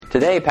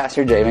Today,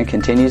 Pastor Javen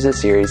continues the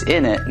series,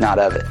 In It, Not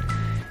Of It.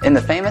 In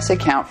the famous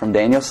account from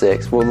Daniel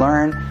 6, we'll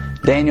learn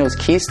Daniel's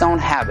keystone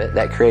habit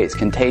that creates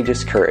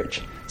contagious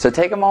courage. So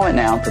take a moment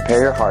now and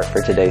prepare your heart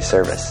for today's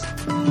service.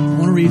 I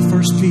want to read 1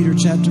 Peter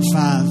chapter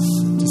 5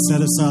 to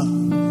set us up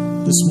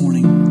this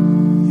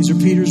morning. These are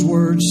Peter's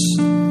words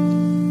to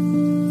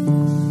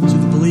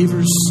the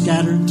believers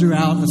scattered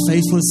throughout a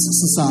faithless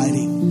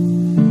society.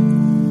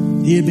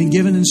 He had been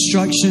given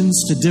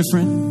instructions to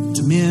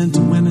men, to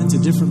women, to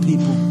different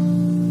people.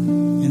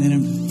 And then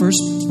in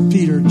 1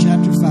 Peter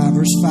chapter 5,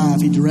 verse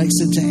 5, he directs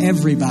it to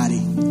everybody.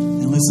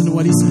 And listen to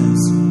what he says.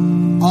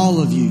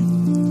 All of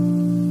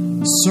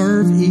you,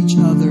 serve each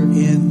other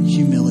in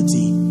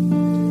humility.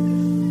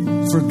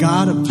 For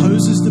God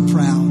opposes the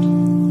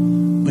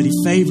proud, but He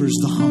favors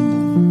the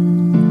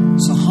humble.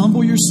 So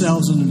humble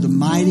yourselves under the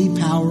mighty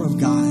power of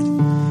God,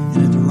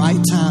 and at the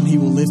right time He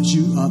will lift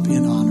you up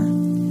in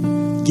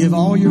honor. Give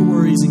all your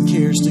worries and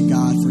cares to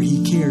God, for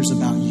He cares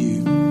about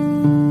you.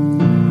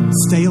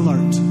 Stay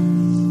alert.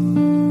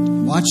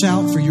 Watch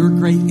out for your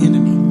great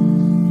enemy.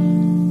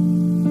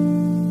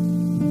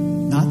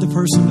 Not the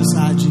person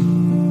beside you.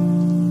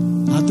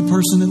 Not the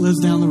person that lives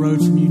down the road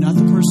from you. Not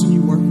the person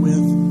you work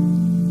with.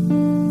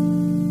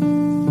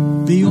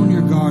 Be on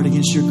your guard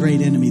against your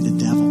great enemy, the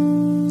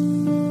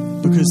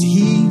devil. Because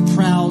he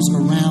prowls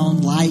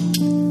around like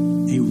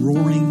a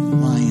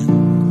roaring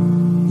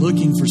lion,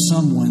 looking for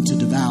someone to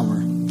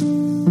devour.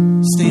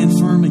 Stand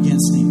firm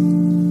against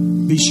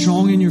him. Be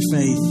strong in your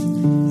faith.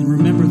 And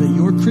remember that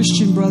your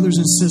Christian brothers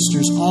and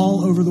sisters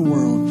all over the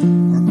world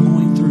are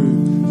going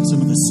through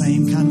some of the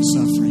same kind of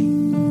suffering.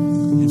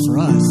 And for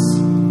us,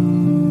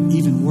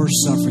 even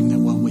worse suffering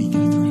than what we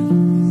go through.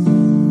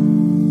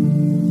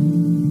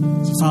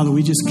 So, Father,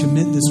 we just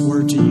commit this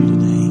word to you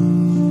today.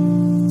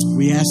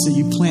 We ask that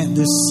you plant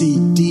this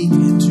seed deep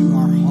into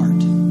our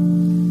heart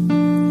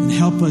and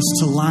help us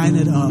to line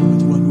it up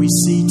with what we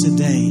see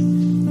today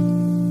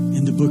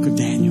in the book of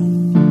Daniel.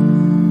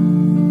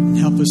 And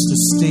help us to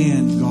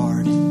stand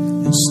guard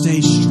and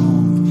stay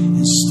strong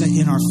and stay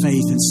in our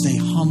faith and stay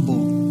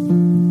humble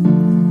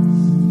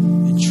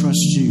and trust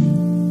you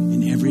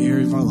in every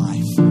area of our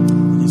life.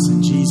 It's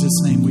in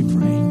Jesus' name we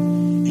pray.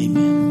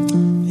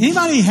 Amen.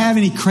 Anybody have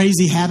any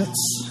crazy habits?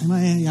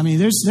 I mean,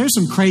 there's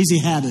some crazy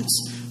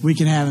habits we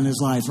can have in this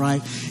life,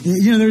 right?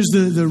 You know, there's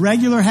the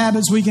regular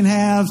habits we can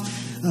have.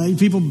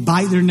 People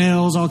bite their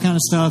nails, all kind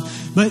of stuff.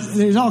 But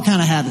there's all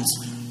kind of habits.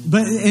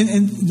 But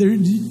and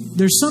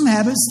there's some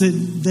habits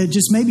that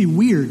just may be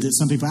weird that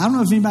some people. I don't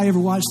know if anybody ever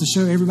watched the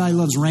show Everybody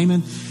Loves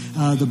Raymond.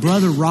 The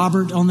brother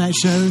Robert on that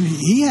show,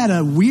 he had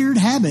a weird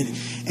habit,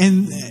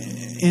 and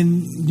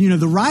you know,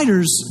 the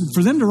writers,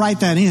 for them to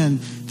write that in,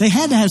 they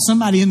had to have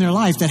somebody in their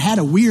life that had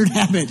a weird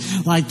habit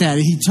like that.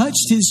 He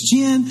touched his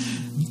chin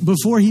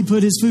before he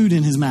put his food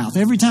in his mouth.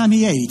 Every time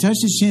he ate, he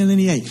touched his chin and then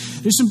he ate.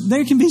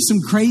 There can be some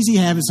crazy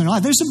habits in our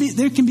life.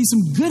 There can be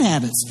some good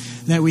habits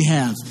that we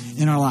have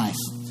in our life,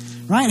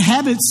 right?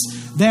 Habits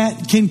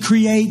that can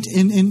create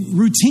in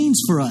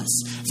routines for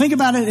us. Think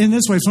about it in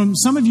this way.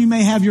 Some of you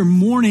may have your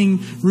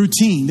morning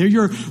routine. They're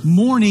your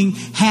morning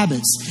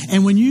habits.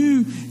 And when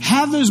you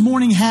have those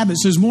morning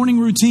habits, those morning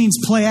routines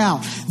play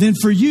out, then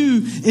for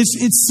you,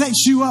 it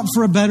sets you up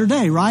for a better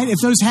day, right? If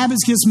those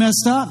habits get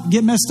messed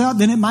up,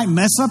 then it might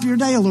mess up your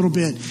day a little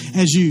bit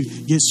as you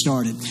get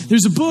started.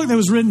 There's a book that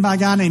was written by a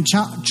guy named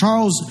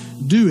Charles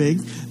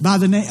Duhigg. By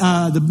the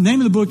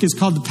name of the book is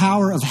called The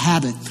Power of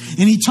Habit.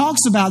 And he talks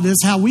about this,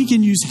 how we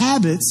can use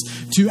habits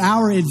to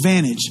our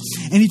advantage.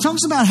 And he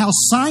talks about how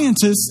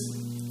scientists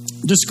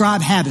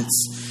describe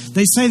habits.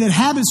 They say that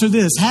habits are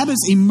this.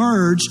 Habits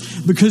emerge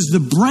because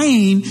the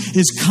brain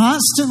is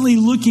constantly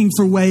looking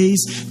for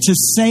ways to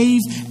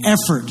save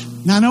effort.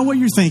 Now, I know what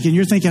you're thinking.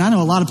 You're thinking, I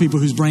know a lot of people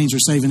whose brains are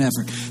saving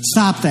effort.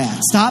 Stop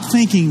that. Stop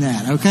thinking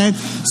that, okay?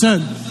 So,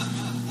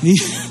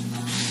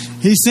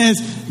 he says,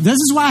 this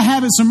is why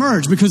habits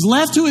emerge, because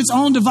left to its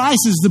own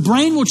devices, the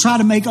brain will try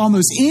to make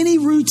almost any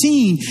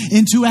routine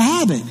into a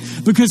habit,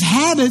 because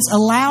habits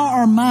allow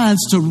our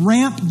minds to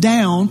ramp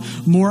down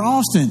more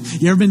often.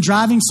 You ever been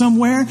driving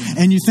somewhere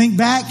and you think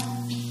back,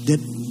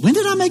 when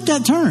did I make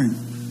that turn?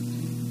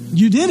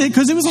 You did it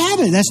because it was a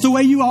habit. That's the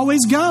way you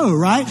always go,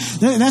 right?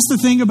 That's the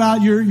thing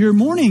about your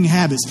morning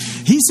habits.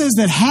 He says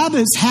that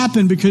habits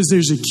happen because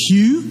there's a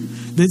cue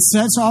that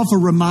sets off a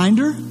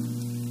reminder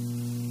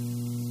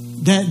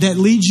that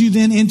leads you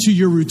then into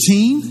your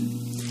routine.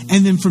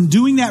 And then from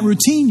doing that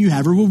routine, you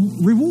have a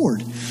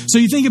reward. So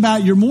you think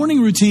about your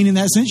morning routine in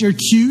that sense. Your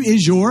cue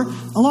is your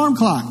alarm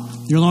clock.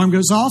 Your alarm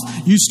goes off.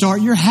 You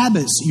start your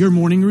habits, your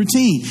morning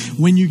routine.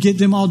 When you get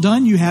them all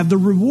done, you have the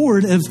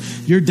reward of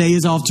your day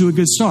is off to a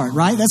good start,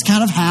 right? That's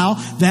kind of how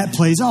that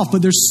plays off.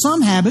 But there's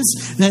some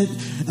habits that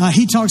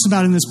he talks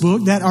about in this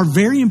book that are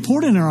very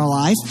important in our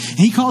life.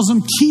 He calls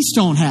them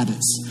keystone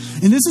habits.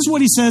 And this is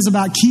what he says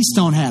about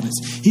keystone habits.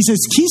 He says,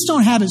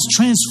 keystone habits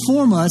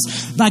transform us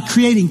by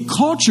creating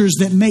cultures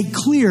that make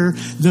clear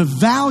the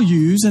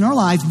values in our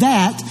life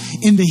that,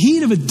 in the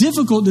heat of a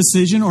difficult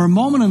decision or a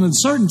moment of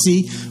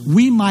uncertainty,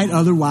 we might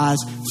otherwise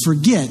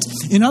forget.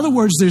 In other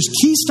words, there's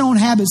keystone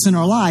habits in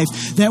our life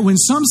that when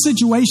some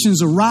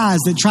situations arise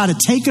that try to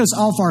take us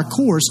off our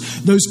course,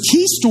 those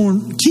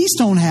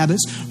keystone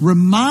habits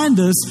remind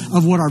us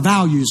of what our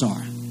values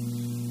are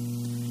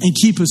and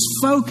keep us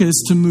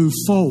focused to move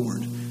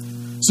forward.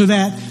 So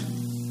that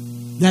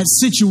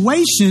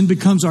situation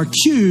becomes our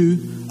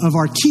cue of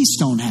our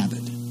keystone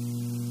habit.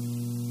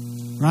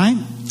 Right?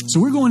 So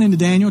we're going into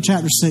Daniel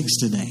chapter 6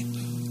 today.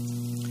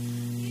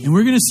 And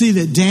we're going to see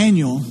that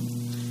Daniel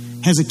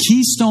has a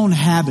keystone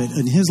habit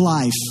in his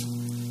life.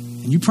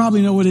 And you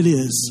probably know what it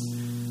is.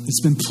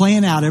 It's been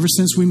playing out ever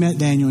since we met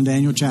Daniel in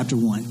Daniel chapter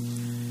 1.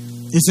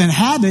 It's a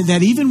habit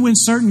that even when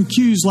certain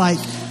cues like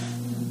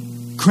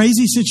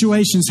crazy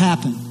situations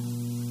happen,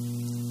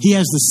 he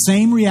has the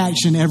same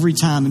reaction every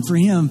time. And for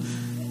him,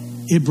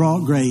 it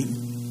brought great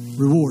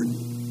reward.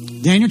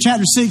 Daniel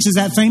chapter 6 is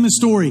that famous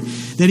story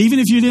that even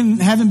if you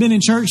haven't been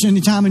in church any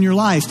time in your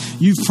life,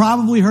 you've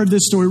probably heard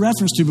this story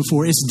referenced to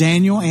before. It's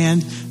Daniel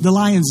and the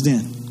lion's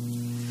den.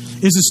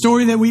 It's a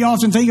story that we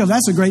often think of.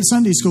 That's a great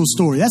Sunday school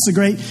story. That's a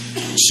great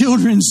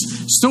children's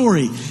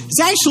story.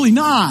 It's actually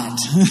not.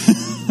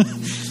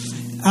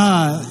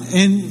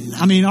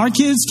 Our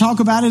kids talk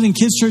about it in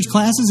kids' church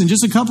classes. In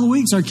just a couple of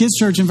weeks, our kids'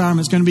 church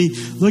environment is going to be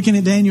looking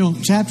at Daniel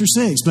chapter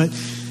 6,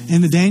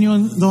 and the Daniel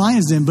and the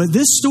lion's den. But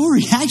this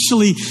story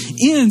actually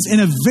ends in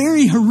a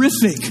very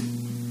horrific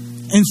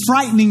and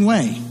frightening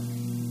way.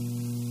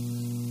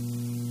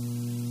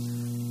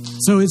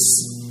 So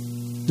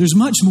there's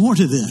much more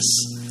to this.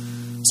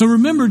 So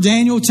remember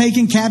Daniel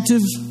taken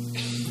captive.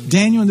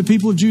 Daniel and the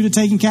people of Judah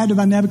taken captive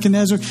by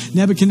Nebuchadnezzar.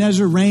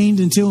 Nebuchadnezzar reigned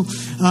until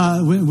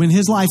when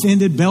his life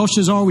ended.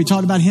 Belshazzar, we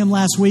talked about him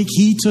last week.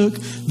 He took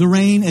the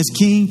reign as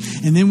king.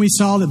 And then we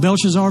saw that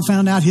Belshazzar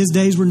found out his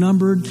days were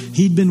numbered.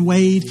 He'd been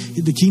weighed.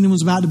 The kingdom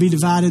was about to be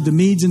divided. The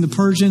Medes and the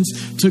Persians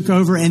took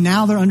over. And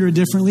now they're under a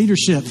different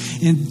leadership.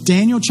 In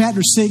Daniel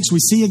chapter 6, we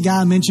see a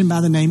guy mentioned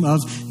by the name of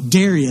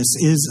Darius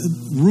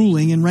is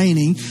ruling and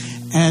reigning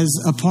as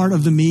a part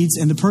of the Medes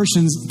and the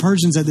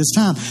Persians at this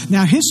time.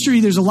 Now,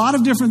 history, there's a lot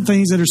of different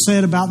things that are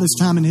said about this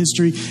time in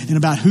history and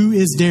about who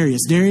is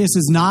Darius. Darius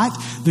is not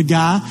the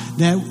guy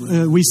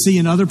that we see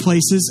in other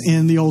places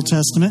in the Old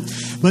Testament,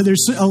 but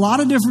there's a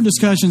lot of different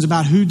discussions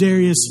about who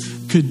Darius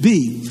could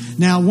be.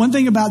 Now, one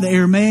thing about the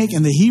Aramaic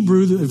and the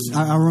Hebrew,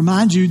 I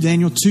remind you,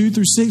 Daniel 2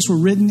 through 6 were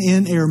written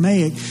in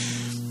Aramaic.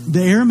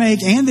 The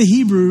Aramaic and the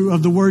Hebrew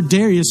of the word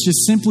Darius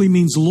just simply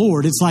means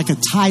Lord. It's like a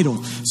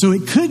title. So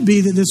it could be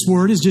that this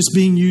word is just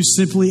being used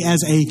simply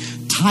as a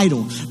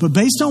title. But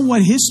based on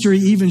what history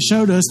even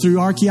showed us through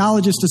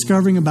archaeologists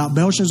discovering about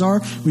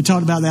Belshazzar, we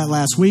talked about that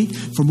last week,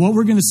 from what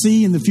we're going to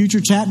see in the future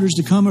chapters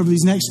to come over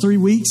these next 3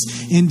 weeks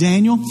in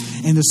Daniel,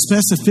 and the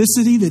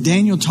specificity that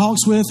Daniel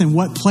talks with and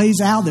what plays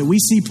out, that we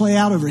see play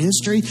out over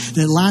history,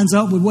 that lines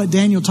up with what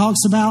Daniel talks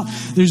about,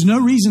 there's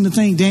no reason to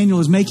think Daniel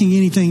is making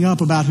anything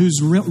up about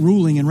who's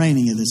ruling and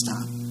reigning at this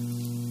time.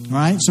 All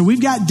right? So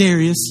we've got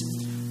Darius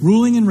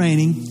ruling and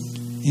reigning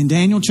in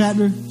Daniel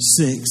chapter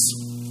 6.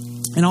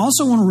 And I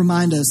also want to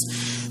remind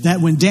us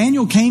that when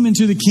Daniel came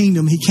into the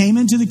kingdom, he came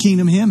into the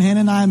kingdom, him,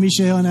 Hananiah,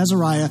 Mishael, and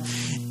Azariah.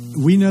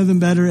 We know them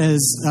better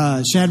as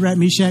Shadrach,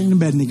 Meshach, and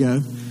Abednego.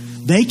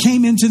 They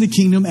came into the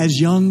kingdom as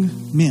young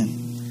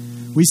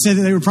men. We said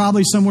that they were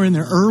probably somewhere in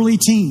their early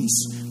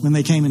teens when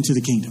they came into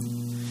the kingdom.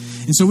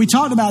 And so we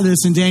talked about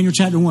this in Daniel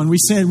chapter 1. We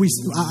said,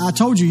 I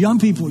told you, young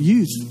people,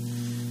 youth,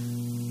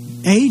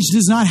 age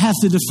does not have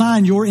to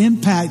define your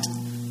impact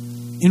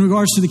in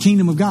regards to the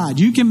kingdom of God.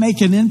 You can make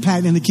an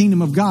impact in the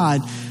kingdom of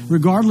God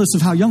regardless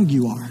of how young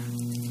you are.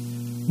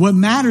 What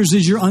matters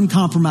is your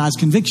uncompromised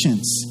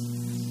convictions.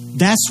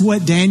 That's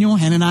what Daniel,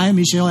 Hananiah,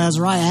 Mishael,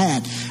 Azariah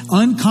had.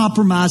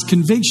 Uncompromised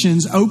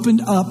convictions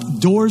opened up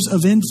doors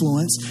of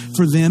influence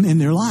for them in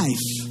their life.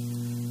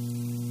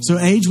 So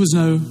age was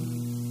no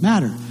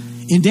matter.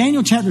 In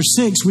Daniel chapter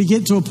 6, we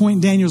get to a point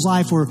in Daniel's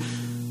life where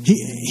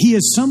he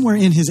is somewhere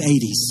in his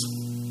 80s.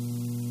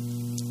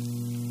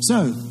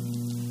 So,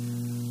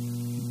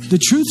 the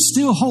truth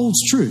still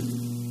holds true.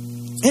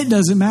 It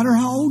doesn't matter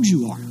how old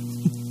you are.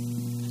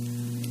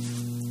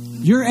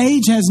 Your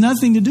age has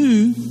nothing to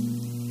do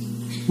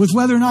with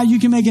whether or not you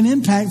can make an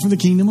impact for the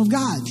kingdom of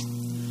God.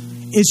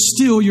 It's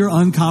still your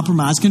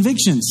uncompromised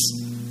convictions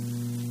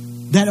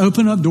that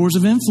open up doors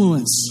of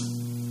influence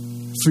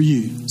for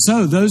you.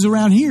 So, those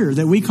around here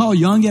that we call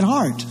young at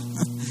heart,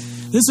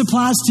 this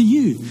applies to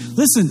you.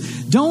 Listen,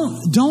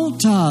 don't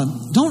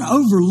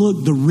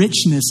overlook the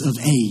richness of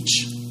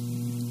age.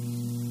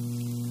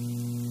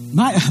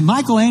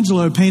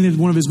 Michelangelo painted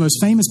one of his most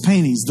famous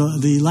paintings,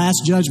 the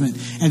Last Judgment,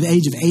 at the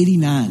age of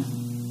 89.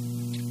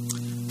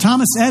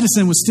 Thomas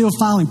Edison was still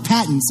filing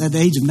patents at the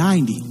age of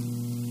 90.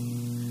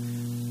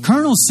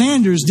 Colonel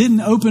Sanders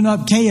didn't open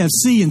up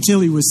KFC until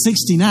he was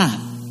 69.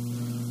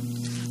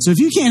 So if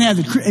you can't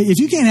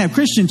have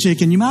Christian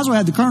chicken, you might as well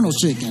have the Colonel's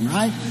chicken,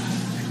 right?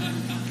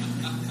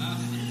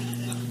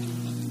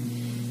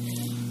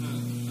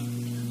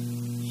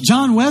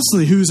 John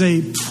Wesley, who's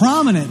a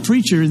prominent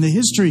preacher in the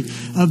history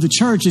of the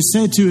church, is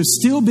said to have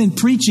still been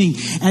preaching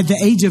at the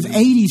age of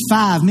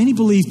 85, many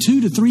believe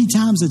 2 to 3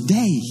 times a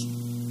day.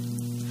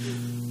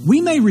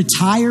 We may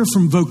retire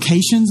from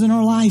vocations in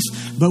our life,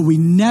 but we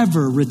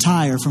never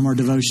retire from our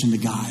devotion to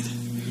God.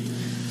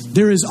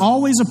 There is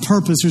always a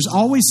purpose. There's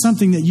always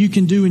something that you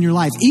can do in your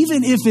life,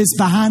 even if it's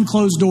behind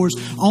closed doors,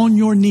 on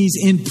your knees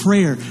in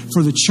prayer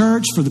for the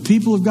church, for the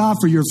people of God,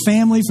 for your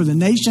family, for the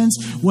nations,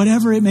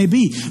 whatever it may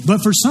be.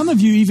 But for some of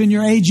you, even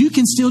your age, you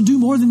can still do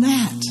more than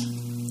that.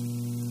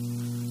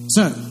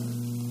 So,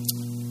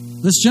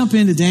 let's jump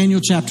into Daniel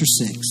chapter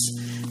 6.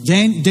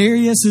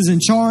 Darius is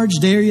in charge.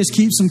 Darius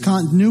keeps some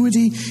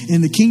continuity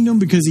in the kingdom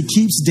because he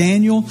keeps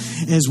Daniel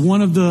as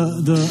one of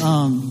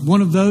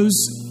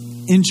those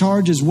in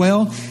charge as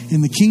well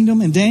in the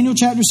kingdom. In Daniel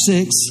chapter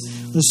 6,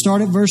 let's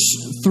start at verse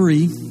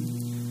 3.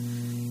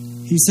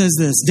 He says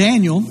this: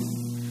 Daniel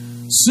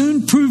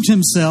soon proved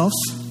himself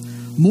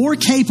more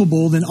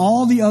capable than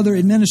all the other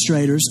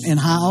administrators and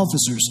high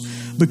officers.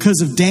 Because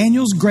of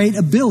Daniel's great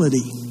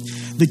ability,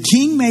 the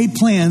king made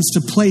plans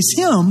to place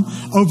him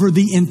over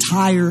the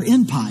entire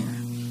empire.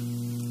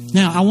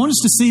 Now, I want us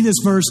to see this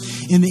verse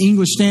in the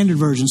English Standard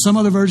Version. Some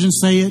other versions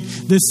say it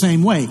this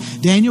same way.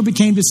 Daniel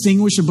became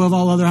distinguished above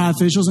all other high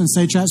officials and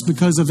satraps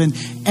because of an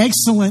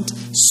excellent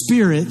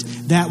spirit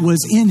that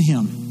was in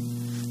him.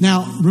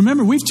 Now,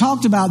 remember, we've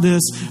talked about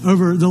this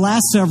over the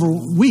last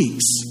several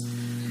weeks.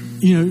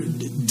 You know,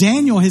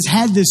 Daniel has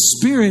had this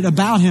spirit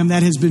about him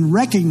that has been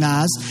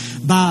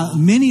recognized by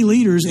many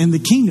leaders in the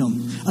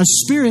kingdom. A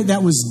spirit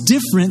that was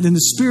different than the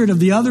spirit of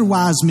the other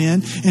wise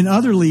men and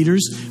other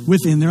leaders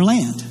within their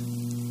land.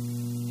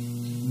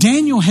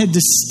 Daniel had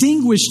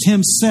distinguished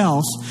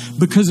himself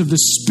because of the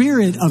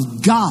Spirit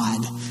of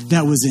God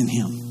that was in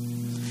him.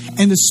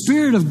 And the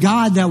Spirit of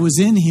God that was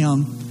in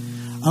him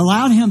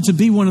allowed him to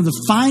be one of the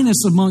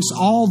finest amongst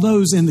all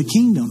those in the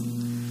kingdom.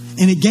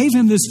 And it gave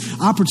him this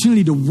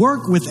opportunity to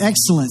work with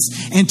excellence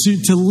and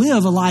to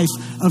live a life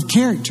of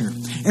character.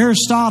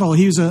 Aristotle,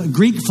 he was a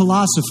Greek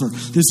philosopher.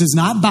 This is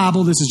not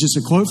Bible. This is just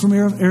a quote from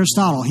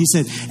Aristotle. He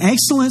said,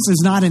 "Excellence is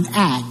not an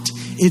act,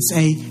 it's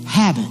a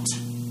habit."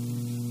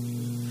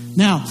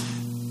 Now,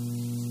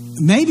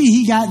 maybe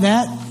he got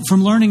that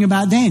from learning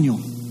about Daniel.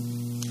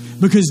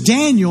 Because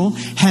Daniel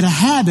had a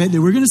habit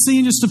that we're going to see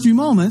in just a few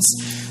moments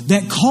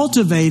that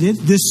cultivated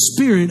this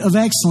spirit of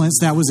excellence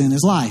that was in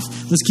his life.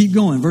 Let's keep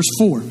going. Verse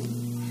 4.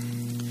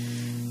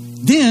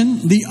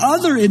 Then the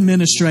other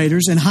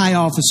administrators and high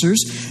officers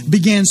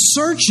began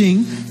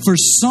searching for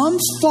some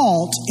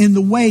fault in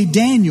the way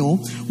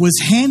Daniel was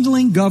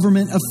handling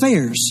government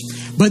affairs.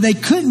 But they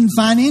couldn't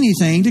find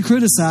anything to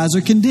criticize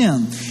or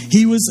condemn.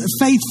 He was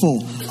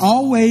faithful,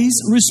 always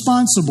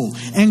responsible,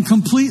 and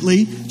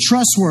completely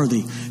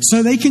trustworthy.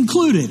 So they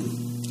concluded,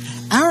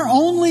 our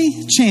only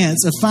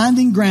chance of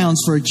finding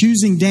grounds for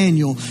accusing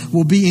Daniel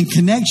will be in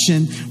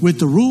connection with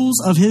the rules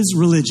of his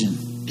religion.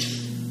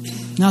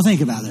 Now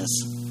think about this.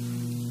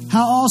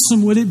 How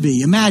awesome would it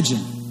be?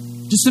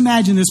 Just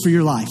imagine this for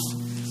your life.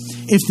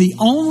 If the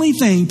only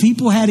thing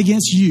people had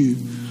against you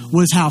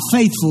was how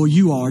faithful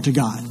you are to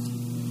God.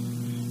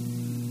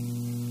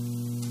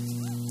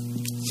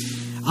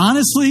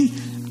 Honestly,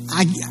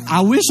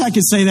 I wish I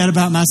could say that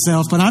about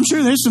myself, but I'm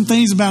sure there's some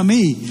things about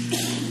me.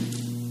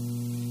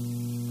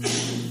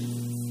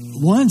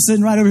 One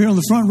sitting right over here on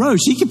the front row,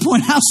 she can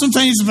point out some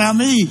things about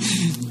me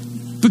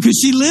because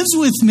she lives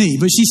with me,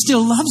 but she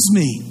still loves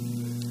me.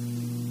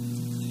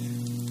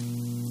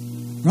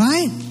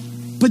 Right?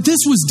 But this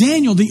was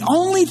Daniel. The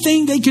only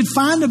thing they could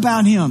find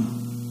about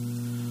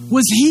him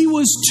was he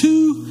was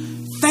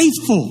too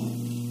faithful.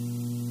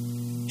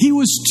 He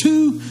was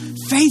too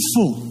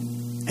faithful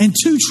and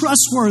too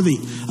trustworthy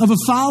of a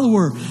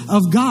follower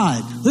of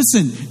God.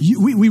 Listen,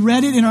 we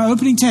read it in our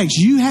opening text.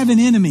 You have an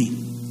enemy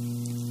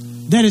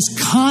that is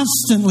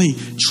constantly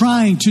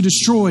trying to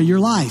destroy your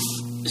life.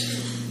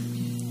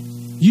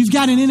 You've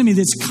got an enemy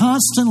that's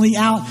constantly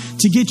out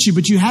to get you.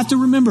 But you have to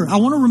remember, I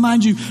want to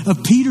remind you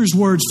of Peter's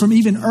words from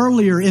even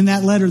earlier in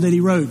that letter that he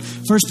wrote.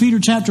 1 Peter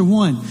chapter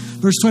 1,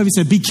 verse 12, he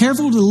said, be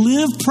careful to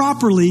live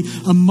properly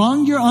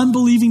among your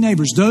unbelieving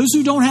neighbors. Those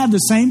who don't have the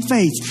same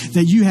faith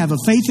that you have, a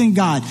faith in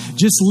God.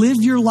 Just live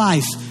your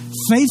life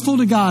faithful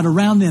to God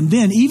around them.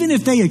 Then, even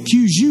if they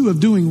accuse you of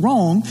doing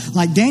wrong,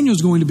 like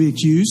Daniel's going to be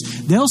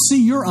accused, they'll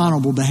see your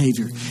honorable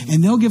behavior.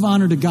 And they'll give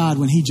honor to God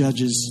when he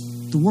judges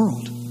the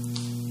world.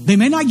 They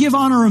may not give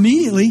honor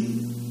immediately,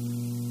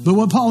 but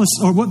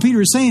what Peter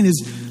is saying is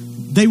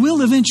they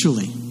will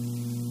eventually.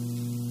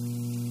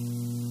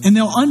 And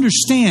they'll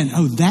understand,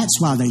 oh, that's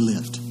why they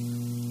lived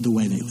the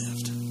way they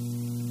lived.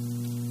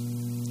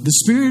 The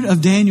spirit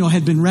of Daniel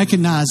had been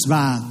recognized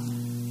by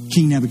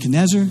King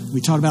Nebuchadnezzar. We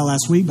talked about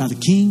last week by the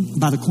king,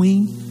 by the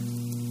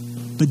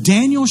queen. But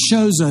Daniel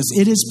shows us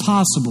it is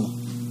possible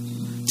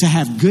to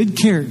have good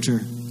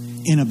character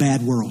in a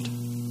bad world.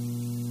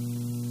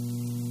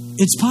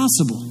 It's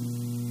possible.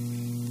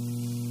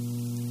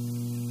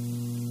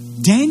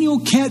 Daniel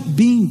kept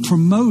being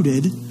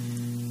promoted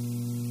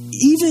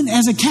even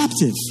as a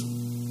captive.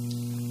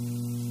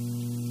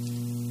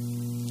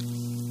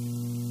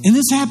 And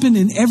this happened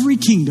in every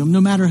kingdom, no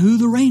matter who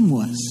the reign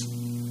was.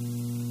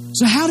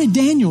 So how did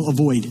Daniel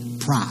avoid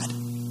pride?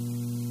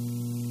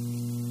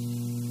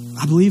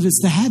 I believe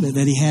it's the habit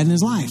that he had in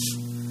his life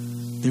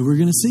that we're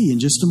going to see in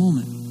just a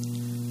moment.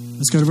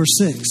 Let's go to verse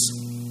 6.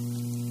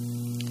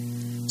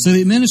 So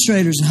the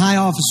administrators and high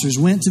officers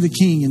went to the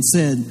king and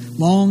said,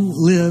 "Long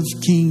live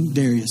King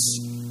Darius.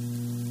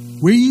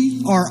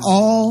 We are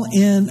all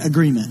in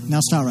agreement." Now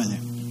stop right there.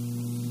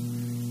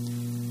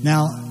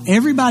 Now,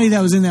 everybody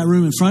that was in that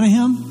room in front of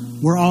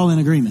him were all in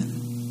agreement.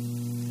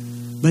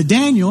 But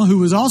Daniel, who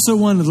was also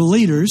one of the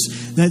leaders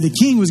that the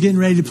king was getting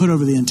ready to put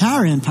over the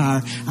entire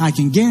empire, I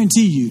can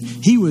guarantee you,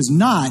 he was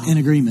not in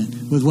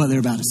agreement with what they're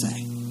about to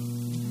say.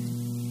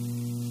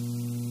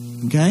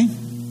 Okay?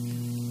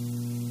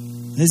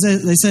 They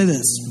say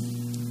this.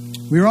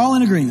 We're all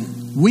in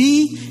agreement.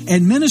 We,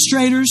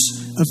 administrators,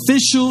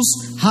 officials,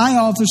 high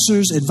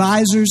officers,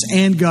 advisors,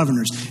 and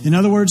governors. In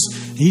other words,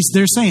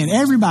 they're saying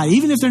everybody,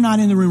 even if they're not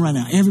in the room right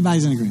now,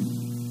 everybody's in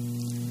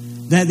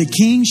agreement that the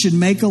king should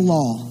make a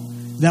law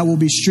that will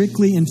be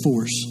strictly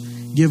enforced.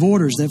 Give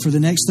orders that for the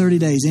next 30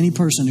 days, any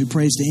person who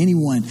prays to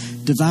anyone,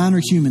 divine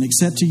or human,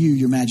 except to you,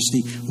 your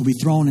majesty, will be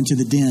thrown into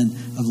the den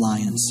of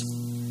lions.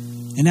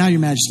 And now, your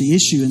majesty,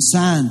 issue and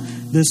sign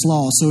this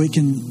law so it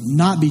can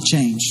not be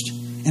changed.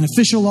 An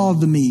official law of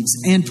the Medes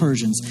and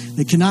Persians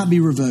that cannot be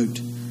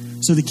revoked.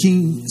 So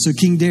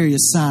King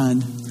Darius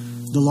signed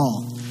the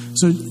law.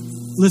 So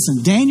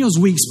listen, Daniel's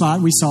weak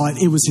spot, we saw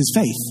it was his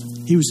faith.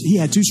 He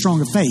had too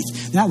strong a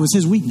faith. That was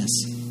his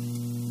weakness.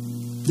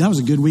 That was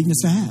a good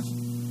weakness to have.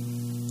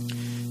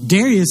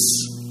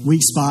 Darius'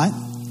 weak spot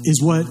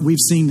is what we've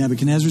seen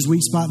Nebuchadnezzar's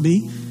weak spot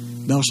be.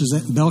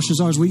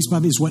 Belshazzar's weak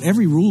spot be. It's what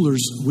every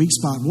ruler's weak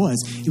spot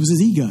was. It was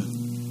his ego.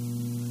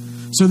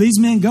 So these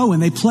men go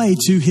and they play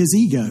to his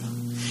ego.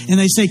 And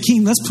they say,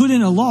 "King, let's put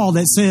in a law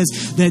that says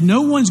that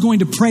no one's going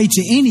to pray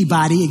to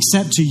anybody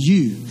except to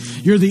you.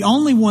 You're the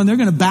only one they're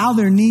going to bow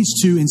their knees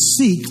to and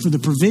seek for the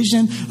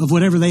provision of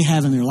whatever they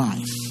have in their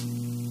life."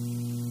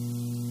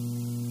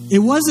 It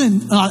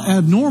wasn't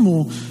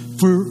abnormal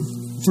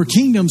for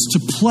kingdoms to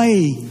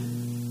play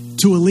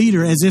to a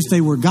leader as if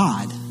they were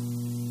God,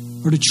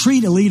 or to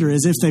treat a leader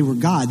as if they were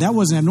God. That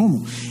wasn't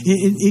abnormal.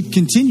 It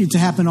continued to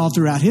happen all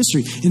throughout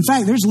history. In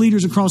fact, there's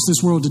leaders across this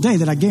world today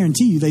that I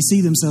guarantee you they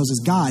see themselves as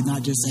God,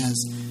 not just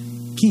as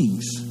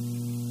kings.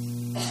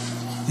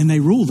 And they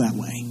rule that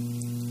way.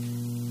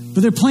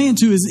 But they're playing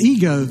to his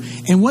ego,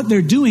 and what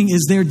they're doing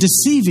is they're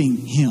deceiving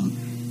him.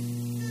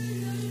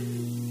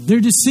 They're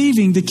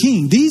deceiving the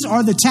king. These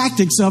are the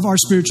tactics of our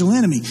spiritual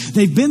enemy.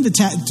 They've been the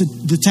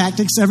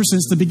tactics ever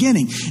since the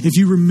beginning. If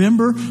you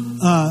remember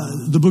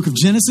the book of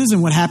Genesis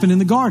and what happened in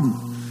the garden,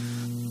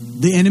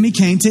 the enemy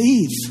came to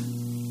Eve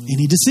and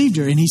he deceived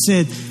her and he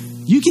said,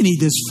 "You can eat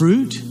this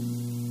fruit.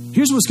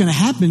 Here's what's going to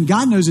happen.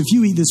 God knows if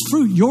you eat this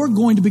fruit, you're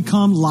going to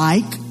become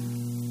like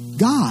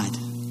God."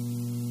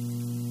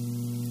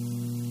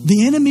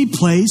 The enemy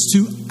plays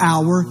to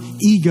our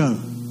ego.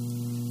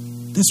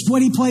 That's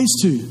what he plays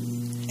to.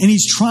 And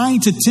he's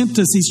trying to tempt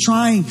us. He's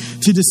trying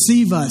to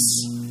deceive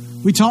us.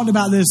 We talked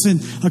about this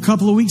a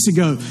couple of weeks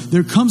ago.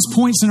 There comes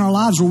points in our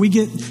lives where we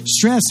get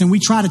stressed and we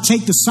try to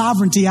take the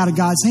sovereignty out of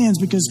God's hands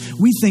because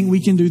we think we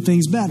can do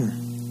things better.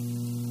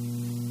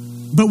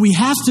 But we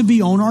have to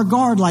be on our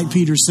guard, like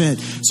Peter said,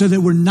 so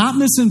that we're not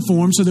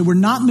misinformed, so that we're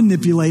not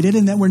manipulated,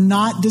 and that we're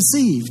not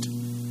deceived.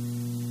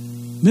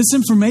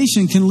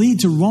 Misinformation can lead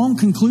to wrong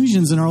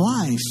conclusions in our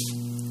life.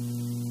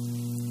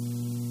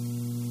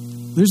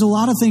 There's a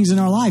lot of things in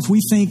our life we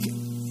think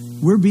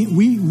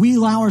we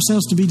allow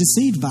ourselves to be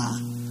deceived by.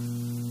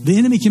 The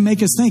enemy can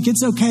make us think,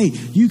 it's okay,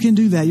 you can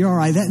do that, you're all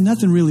right,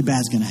 nothing really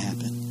bad's going to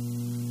happen.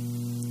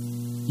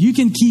 You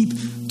can keep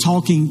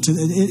talking to,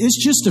 it's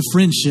just a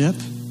friendship.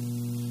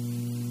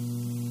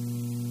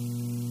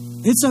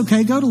 It's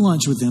okay, go to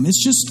lunch with them.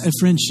 It's just a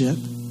friendship.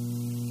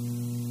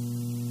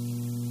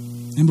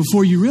 And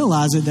before you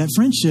realize it, that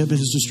friendship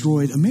has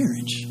destroyed a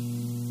marriage.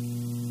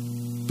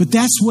 But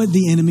that's what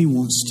the enemy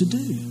wants to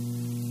do.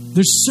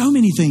 There's so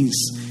many things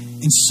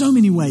in so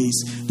many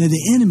ways that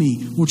the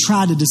enemy will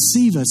try to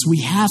deceive us.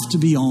 We have to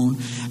be on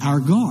our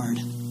guard.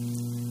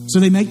 So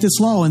they make this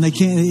law and it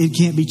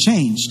can't be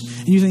changed.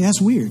 And you think,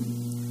 that's weird.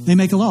 They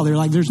make a law. They're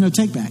like, there's no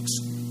takebacks.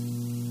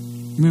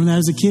 Remember that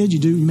as a kid?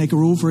 You make a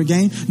rule for a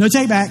game. No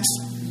takebacks.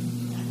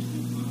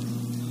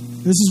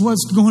 This is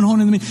what's going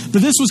on in the...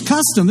 But this was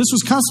custom. This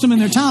was custom in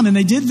their time. And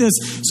they did this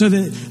so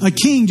that a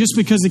king, just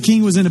because the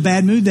king was in a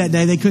bad mood that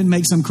day, they couldn't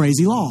make some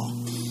crazy law.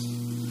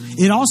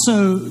 It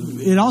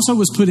also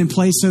was put in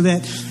place so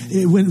that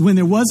when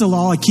there was a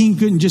law, a king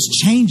couldn't just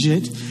change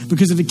it,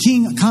 because if a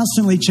king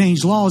constantly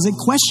changed laws, it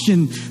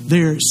questioned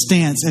their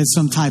stance as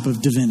some type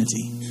of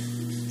divinity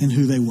and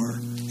who they were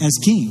as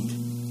king.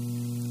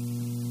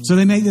 So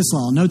they make this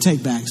law, no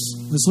takebacks.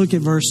 Let's look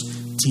at verse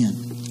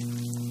 10.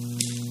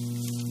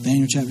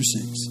 Daniel chapter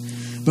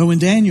 6. But when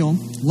Daniel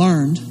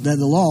learned that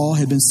the law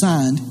had been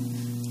signed,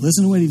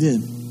 listen to what he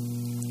did.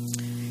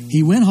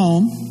 He went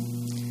home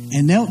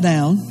and knelt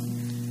down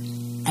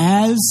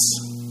as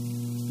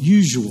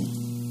usual.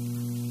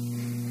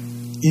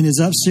 in his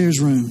upstairs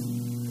room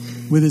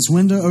with its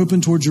window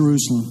open toward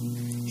Jerusalem,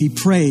 he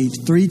prayed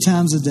 3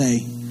 times a day,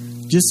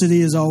 just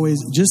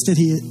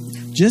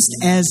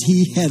as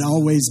he had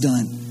always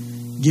done,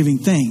 giving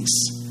thanks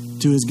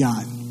to his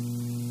God.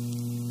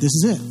 This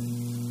is it.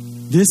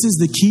 This is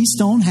the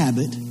keystone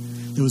habit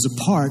that was a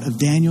part of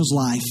Daniel's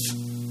life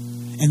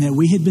and that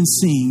we had been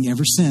seeing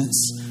ever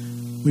since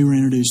we were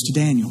introduced to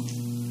Daniel.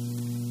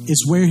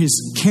 It's where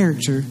his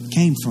character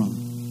came from.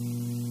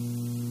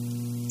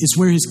 It's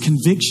where his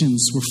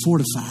convictions were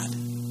fortified.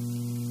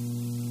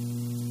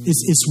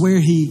 It's where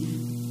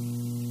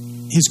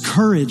his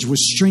courage was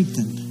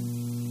strengthened.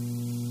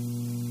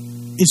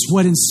 It's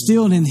what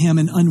instilled in him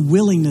an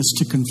unwillingness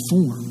to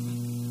conform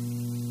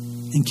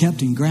and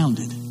kept him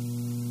grounded.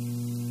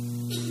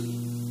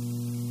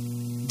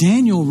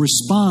 Daniel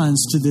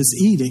responds to this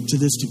edict, to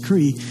this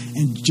decree,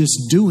 and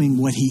just doing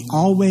what he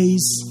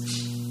always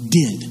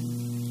did.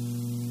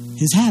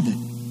 His habit.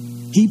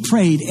 He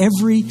prayed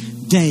every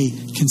day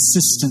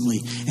consistently,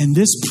 and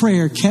this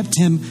prayer kept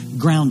him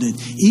grounded.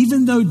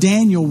 Even though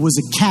Daniel was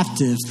a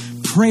captive,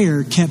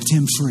 prayer kept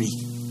him free.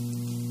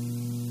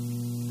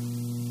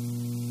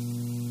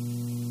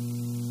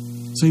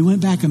 So he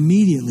went back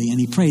immediately and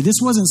he prayed.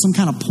 This wasn't some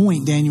kind of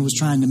point Daniel was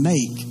trying to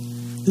make.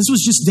 This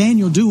was just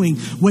Daniel doing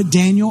what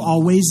Daniel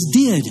always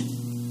did.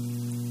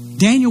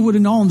 Daniel would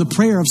have known the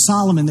prayer of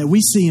Solomon that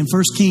we see in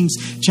 1 Kings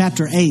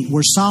chapter 8,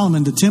 where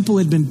Solomon, the temple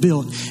had been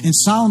built, and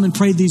Solomon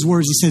prayed these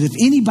words. He said, if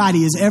anybody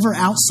is ever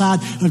outside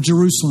of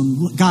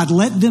Jerusalem, God,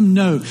 let them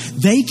know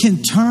they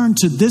can turn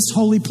to this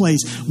holy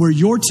place where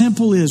your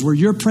temple is, where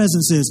your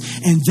presence is,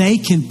 and they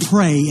can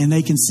pray and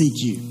they can seek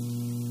you.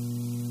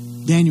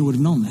 Daniel would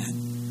have known that.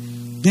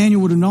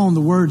 Daniel would have known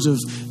the words of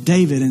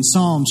David in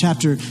Psalm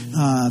chapter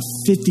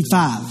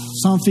 55,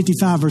 Psalm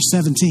 55, verse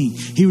 17.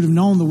 He would have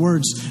known the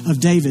words of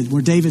David,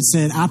 where David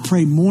said, I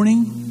pray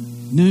morning,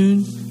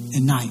 noon,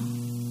 and night.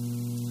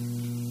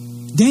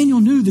 Daniel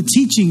knew the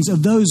teachings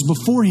of those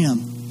before him,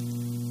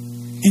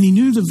 and he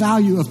knew the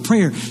value of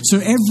prayer. So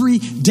every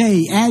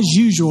day, as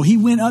usual, he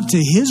went up to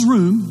his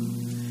room.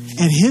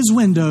 At his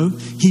window,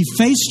 he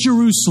faced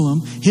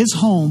Jerusalem, his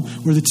home,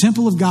 where the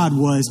temple of God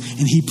was,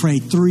 and he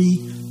prayed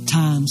 3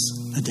 times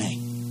a day.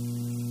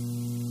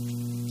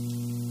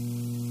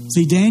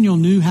 See, Daniel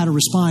knew how to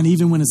respond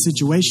even when a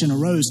situation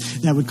arose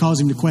that would cause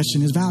him to question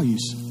his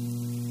values.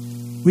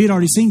 We had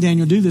already seen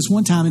Daniel do this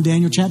one time in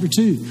Daniel chapter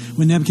 2,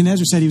 when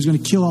Nebuchadnezzar said he was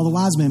going to kill all the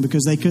wise men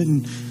because they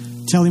couldn't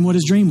tell him what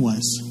his dream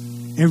was.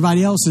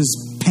 Everybody else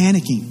is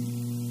panicking,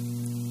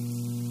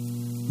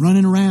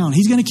 running around.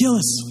 He's going to kill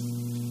us.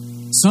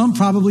 Some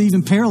probably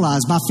even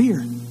paralyzed by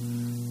fear.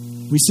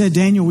 We said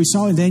we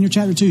saw in Daniel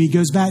chapter 2, he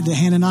goes back to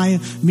Hananiah,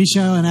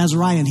 Mishael, and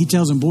Azariah, and he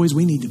tells them, boys,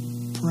 we need to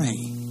pray.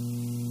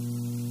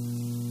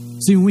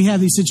 See, when we have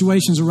these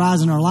situations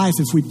arise in our life,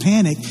 if we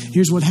panic,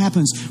 here's what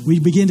happens. We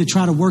begin to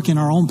try to work in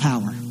our own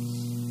power,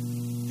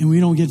 and we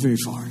don't get very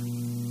far.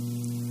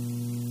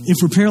 If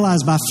we're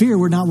paralyzed by fear,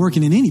 we're not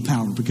working in any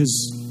power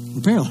because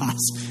we're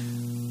paralyzed.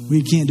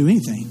 We can't do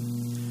anything.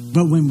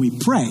 But when we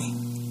pray,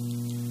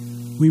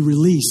 we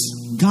release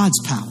God's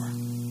power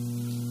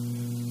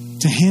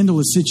to handle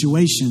a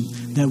situation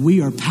that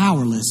we are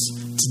powerless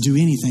to do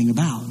anything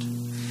about.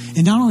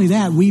 And not only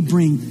that, we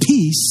bring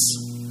peace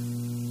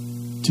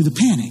to the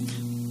panic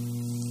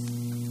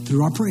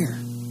through our prayer.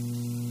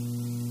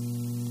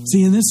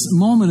 See, in this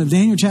moment of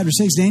Daniel chapter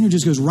 6, Daniel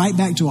just goes right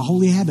back to a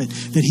holy habit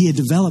that he had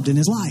developed in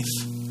his life.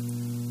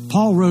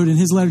 Paul wrote in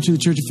his letter to the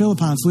church of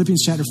Philippi in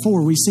Philippians chapter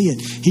 4, we see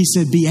it. He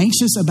said, be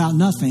anxious about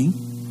nothing,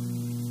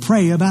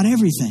 pray about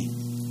everything.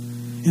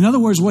 In other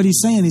words, what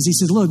he's saying is, he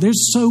says, look,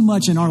 there's so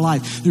much in our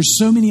life. There's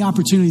so many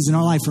opportunities in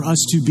our life for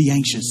us to be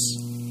anxious.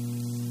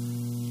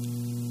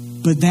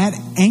 But that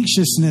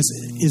anxiousness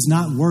is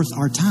not worth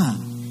our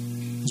time,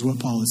 is what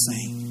Paul is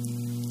saying.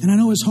 And I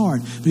know it's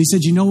hard, but he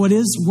said, you know what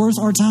is worth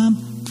our time?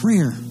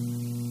 Prayer.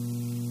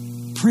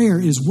 Prayer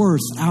is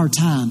worth our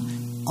time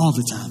all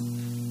the time.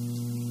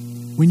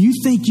 When you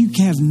think you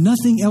have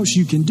nothing else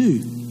you can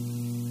do,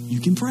 you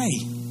can pray.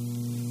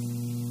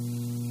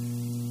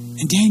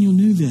 And Daniel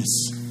knew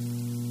this.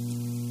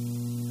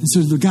 And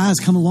so the guys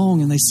come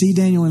along and they see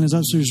Daniel in his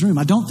upstairs room.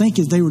 I don't think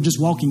they were just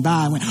walking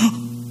by and went,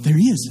 oh, there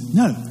he is.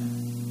 No.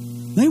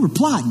 They were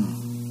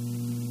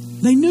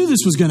plotting. They knew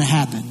this was going to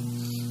happen.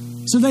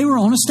 So they were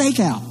on a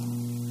stakeout.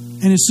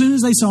 And as soon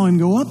as they saw him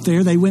go up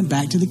there, they went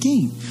back to the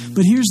king.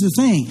 But here's the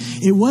thing.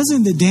 It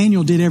wasn't that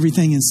Daniel did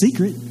everything in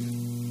secret.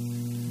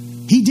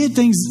 He did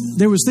things,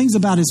 there was things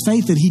about his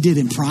faith that he did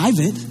in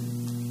private,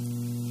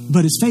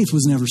 but his faith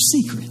was never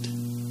secret.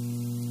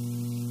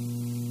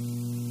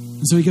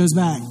 And so he goes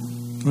back.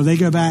 Or they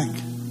go back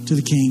to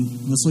the king.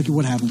 Let's look at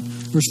what happened.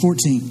 Verse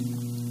 14.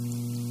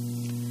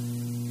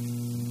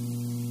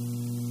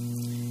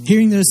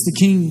 Hearing this, the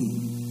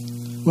king,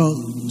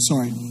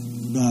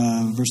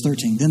 verse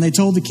 13. Then they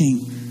told the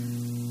king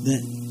that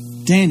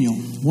Daniel,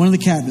 one of the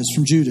captives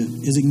from Judah,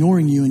 is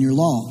ignoring you and your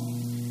law.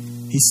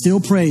 He still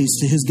prays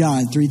to his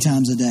God 3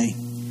 times a day.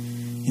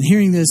 And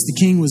hearing this, the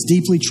king was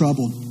deeply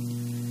troubled.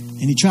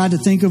 And he tried to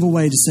think of a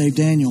way to save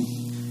Daniel.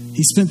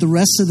 He spent the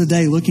rest of the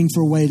day looking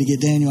for a way to get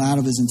Daniel out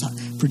of his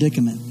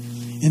predicament.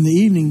 In the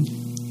evening,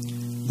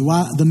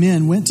 the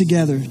men went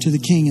together to the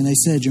king and they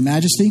said, "Your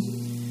Majesty,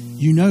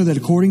 you know that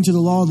according to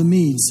the law of the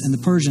Medes and the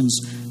Persians,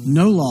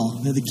 no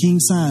law that the king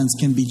signs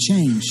can be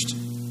changed."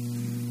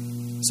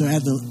 So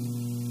at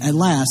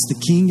last, the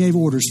king gave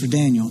orders for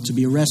Daniel to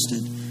be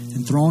arrested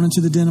and thrown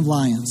into the den of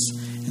lions.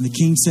 And the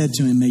king said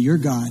to him, "May your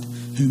God,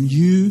 whom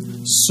you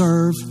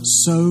serve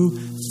so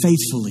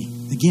faithfully,"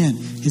 again,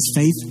 his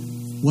faith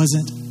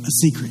wasn't a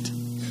secret.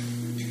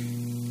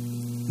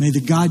 "May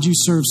the God you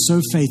serve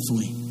so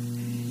faithfully,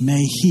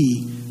 may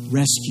he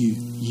rescue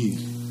you."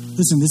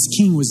 Listen, this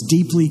king was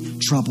deeply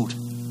troubled.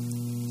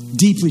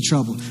 Deeply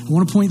troubled. I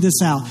want to point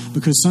this out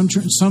because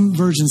some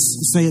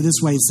versions say it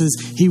this way. It says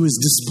he was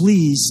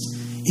displeased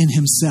in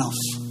himself.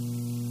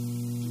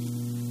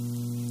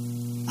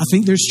 I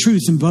think there's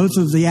truth in both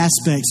of the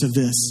aspects of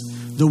this.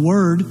 The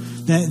word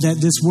that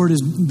this word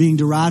is being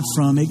derived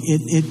from,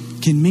 it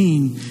can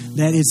mean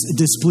that it's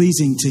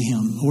displeasing to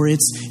him or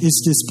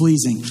it's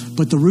displeasing.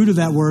 But the root of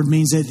that word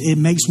means that it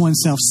makes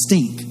oneself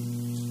stink.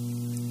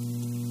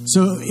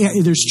 So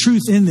there's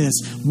truth in this.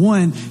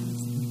 One,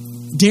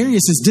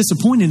 Darius is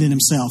disappointed in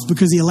himself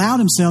because he allowed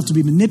himself to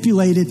be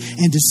manipulated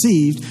and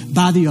deceived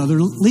by the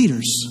other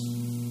leaders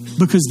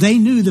because they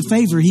knew the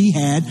favor he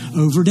had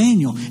over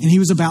Daniel, and he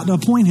was about to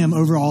appoint him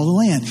over all the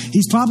land.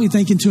 He's probably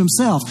thinking to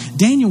himself,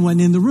 Daniel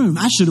wasn't in the room.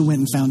 I should have went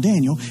and found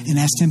Daniel and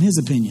asked him his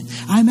opinion.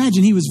 I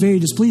imagine he was very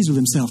displeased with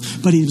himself,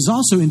 but he was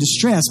also in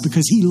distress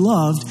because he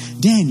loved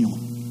Daniel.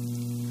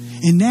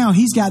 And now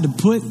he's got to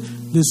put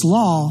this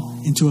law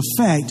into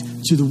effect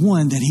to the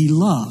one that he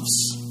loves.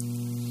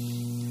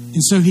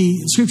 And so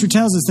Scripture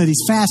tells us that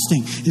he's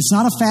fasting. It's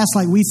not a fast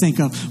like we think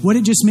of. What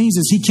it just means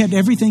is he kept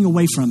everything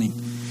away from him.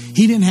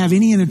 He didn't have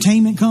any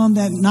entertainment come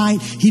that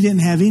night. He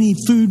didn't have any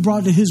food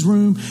brought to his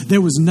room.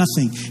 There was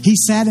nothing. He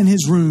sat in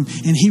his room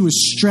and he was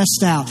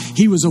stressed out.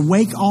 He was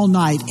awake all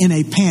night in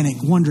a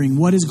panic, wondering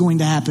what is going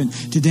to happen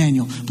to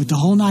Daniel. But the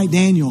whole night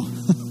Daniel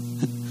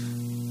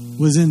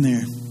was in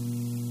there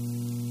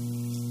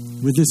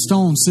with this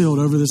stone sealed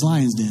over this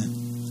lion's den.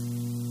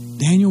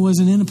 Daniel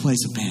wasn't in a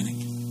place of panic.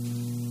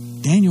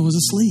 Daniel was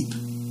asleep.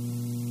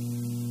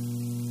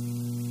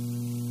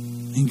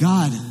 And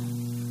God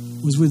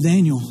was with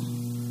Daniel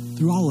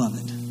through all of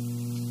it.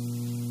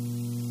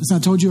 As I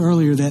told you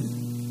earlier that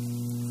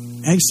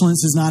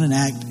excellence is not an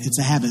act, it's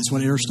a habit. It's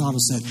what Aristotle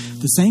said.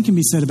 The same can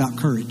be said about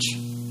courage.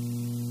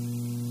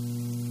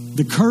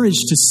 The courage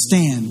to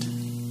stand,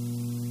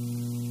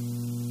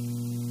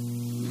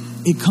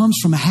 it comes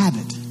from a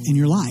habit in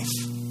your life.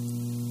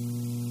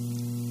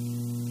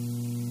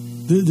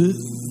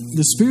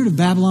 The spirit of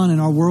Babylon in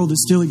our world that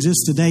still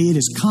exists today, it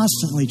is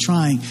constantly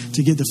trying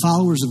to get the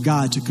followers of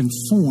God to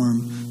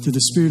conform to the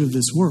spirit of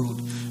this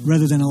world,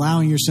 rather than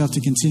allowing yourself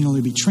to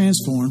continually be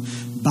transformed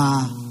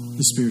by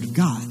the Spirit of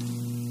God.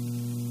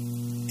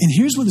 And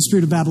here's what the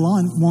spirit of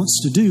Babylon wants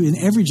to do in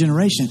every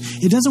generation.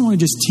 It doesn't want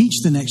to just teach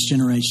the next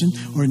generation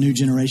or a new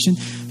generation.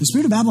 The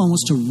spirit of Babylon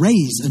wants to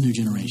raise a new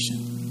generation.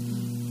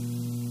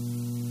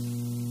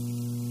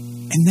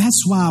 And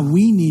that's why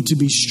we need to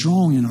be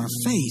strong in our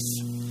faith.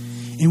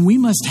 And we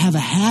must have a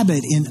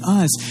habit in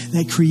us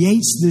that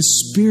creates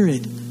this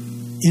spirit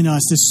in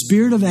us, the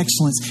spirit of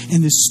excellence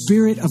and the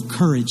spirit of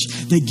courage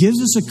that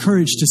gives us a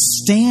courage to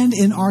stand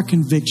in our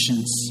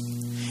convictions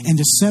and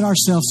to set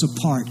ourselves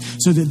apart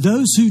so that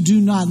those who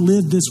do not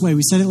live this way,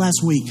 we said it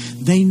last week,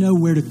 they know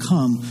where to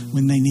come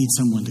when they need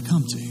someone to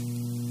come to.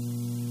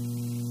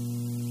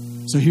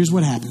 So here's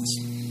what happens.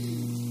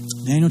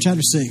 Daniel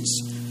chapter 6,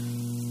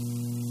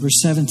 verse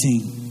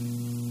 17.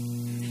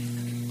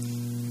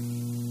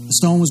 The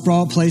stone was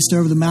brought, placed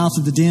over the mouth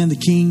of the den. The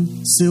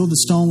king sealed the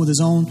stone with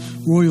his own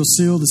royal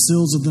seal, the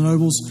seals of the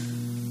nobles,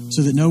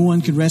 so that no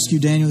one could rescue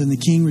Daniel. Then the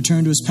king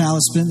returned to his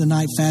palace, spent the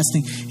night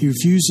fasting. He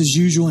refused his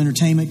usual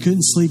entertainment,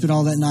 couldn't sleep at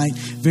all that night.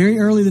 Very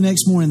early the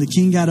next morning, the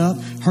king got up,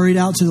 hurried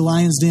out to the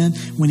lion's den.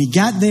 When he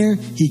got there,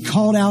 he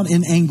called out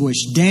in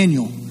anguish,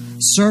 "Daniel,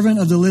 servant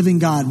of the living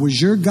God,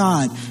 was your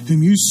God,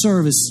 whom you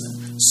serve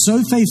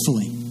so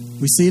faithfully,"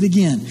 we see it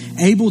again,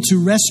 "able to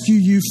rescue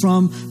you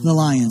from the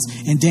lions?"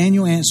 And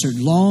Daniel answered,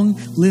 "Long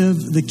live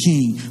the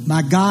king.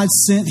 My God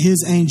sent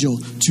his angel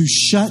to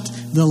shut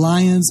the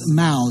lions'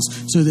 mouths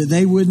so that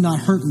they would not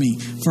hurt me.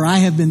 For I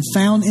have been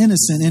found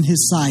innocent in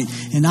his sight,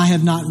 and I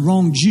have not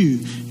wronged you,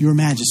 your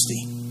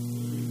majesty."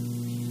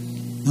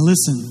 Now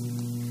listen.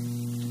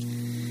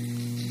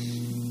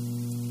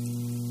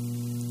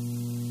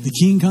 The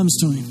king comes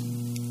to him.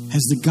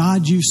 Has the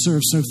God you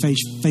serve so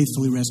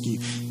faithfully rescued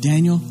you?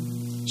 Daniel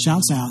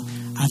shouts out,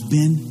 "I've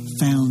been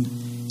found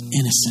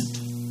innocent.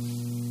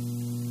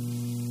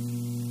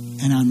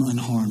 And I'm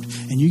unharmed."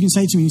 And you can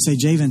say to me, you say,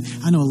 "Javen,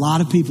 I know a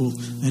lot of people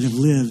that have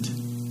lived,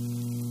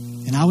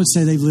 and I would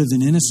say they've lived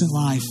an innocent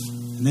life,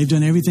 and they've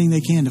done everything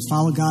they can to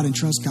follow God and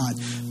trust God,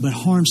 but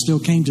harm still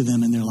came to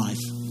them in their life."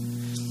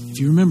 If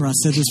you remember, I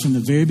said this from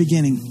the very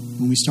beginning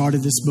when we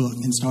started this book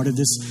and started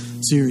this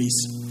series.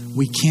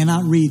 We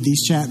cannot read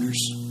these chapters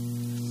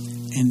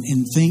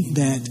and think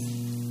that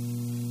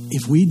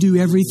if we do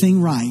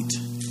everything right,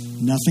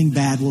 nothing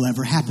bad will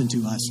ever happen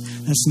to us.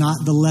 That's not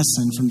the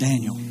lesson from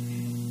Daniel.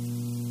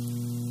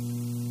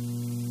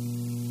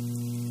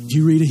 If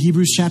you read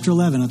Hebrews chapter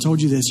 11, I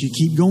told you this, you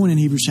keep going in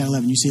Hebrews chapter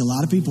 11, you see a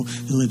lot of people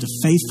that lived a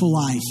faithful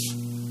life,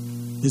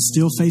 that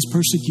still face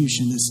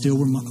persecution, that still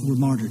were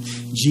martyred.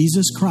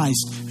 Jesus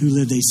Christ, who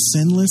lived a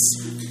sinless,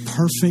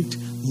 perfect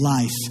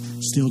life,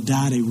 still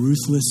died a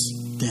ruthless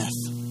death.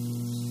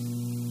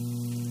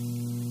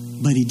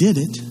 But he did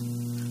it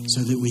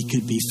so that we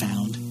could be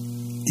found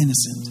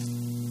innocent.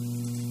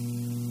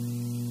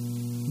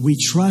 We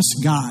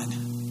trust God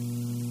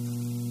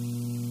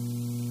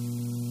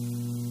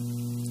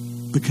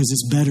because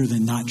it's better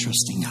than not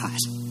trusting God.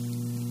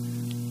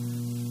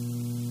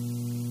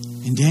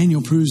 And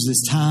Daniel proves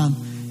this time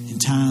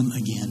and time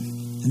again.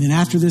 And then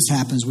after this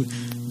happens,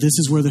 this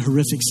is where the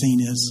horrific scene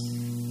is.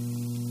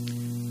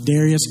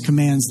 Darius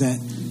commands that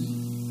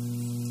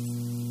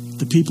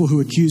the people who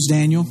accuse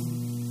Daniel,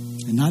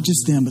 and not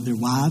just them, but their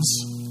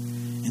wives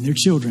and their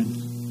children,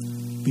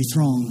 be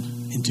thrown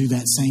into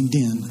that same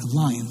den of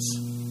lions.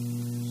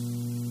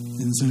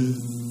 And so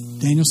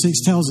Daniel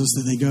 6 tells us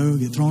that they go,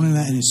 get thrown into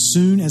that, and as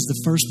soon as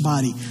the first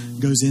body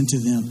goes into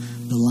them,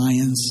 the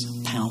lions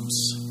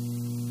pounce.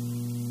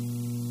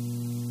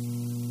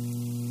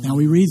 Now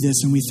we read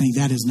this and we think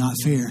that is not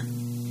fair.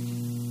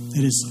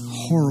 That is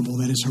horrible.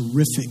 That is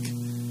horrific.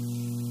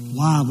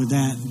 Why would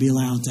that be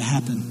allowed to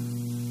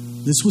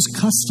happen? This was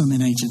custom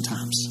in ancient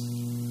times.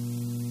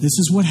 This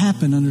is what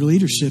happened under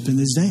leadership in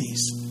these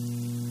days.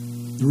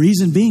 The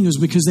reason being was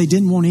because they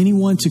didn't want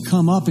anyone to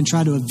come up and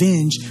try to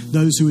avenge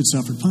those who had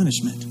suffered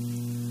punishment.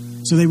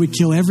 So they would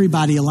kill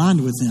everybody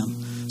aligned with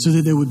them so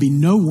that there would be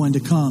no one to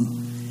come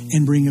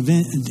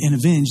and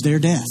avenge their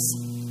death.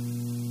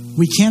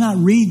 We cannot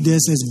read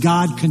this as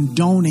God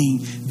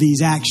condoning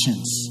these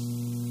actions.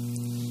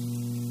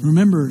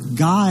 Remember,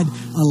 God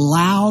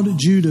allowed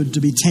Judah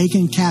to be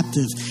taken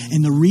captive,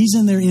 and the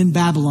reason they're in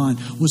Babylon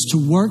was to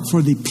work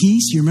for the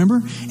peace, you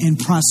remember, and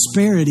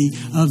prosperity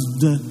of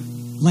the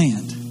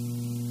land.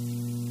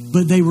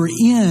 But they were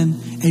in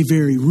a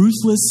very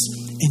ruthless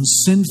and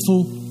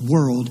sinful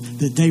world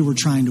that they were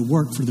trying to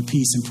work for the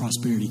peace and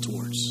prosperity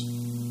towards.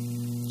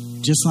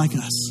 Just like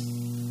us.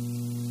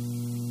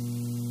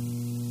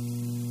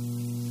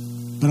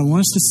 But I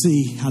want us to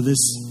see how this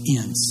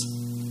ends.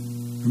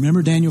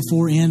 Remember Daniel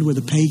 4 end with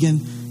a pagan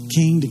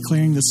king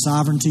declaring the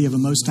sovereignty of a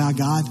Most High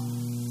God?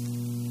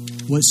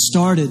 What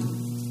started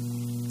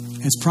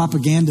as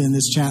propaganda in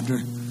this chapter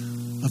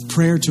of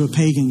prayer to a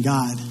pagan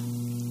god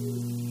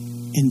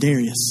in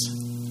Darius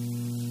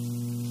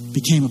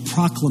became a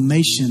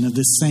proclamation of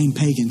this same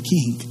pagan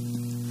king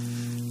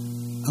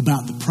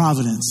about the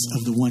providence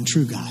of the one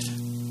true God.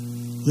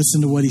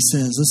 Listen to what he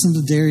says. Listen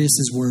to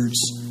Darius's words.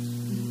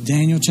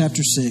 Daniel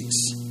chapter 6,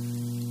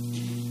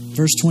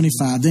 verse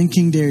 25. Then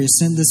King Darius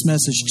sent this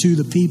message to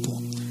the people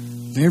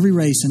of every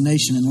race and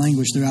nation and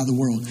language throughout the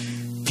world.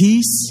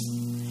 Peace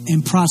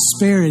and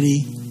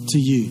prosperity to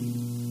you.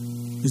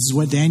 This is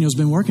what Daniel's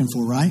been working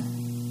for, right?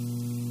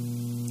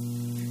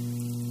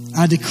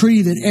 I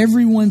decree that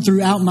everyone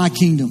throughout my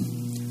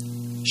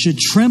kingdom should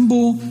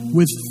tremble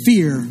with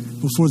fear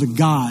before the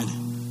God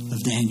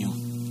of Daniel.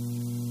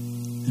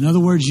 In other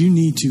words, you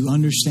need to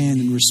understand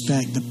and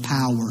respect the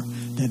power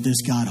that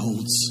this God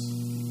holds.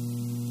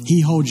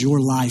 He holds your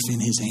life in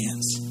His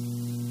hands.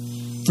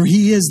 For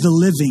He is the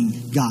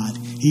living God.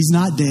 He's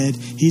not dead.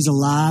 He's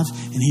alive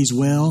and He's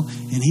well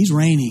and He's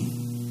reigning.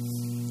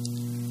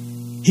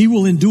 He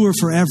will endure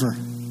forever.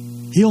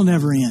 He'll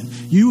never end.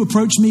 You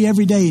approach me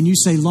every day and you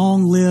say,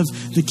 long live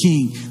the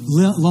King.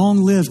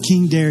 Long live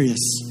King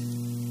Darius.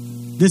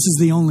 This is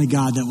the only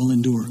God that will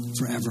endure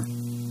forever.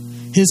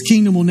 His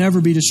kingdom will never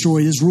be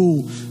destroyed. His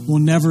rule will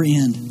never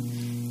end.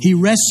 He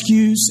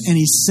rescues and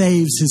He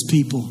saves His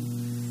people.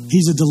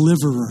 He's a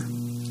deliverer.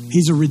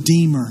 He's a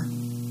redeemer.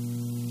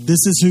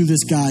 This is who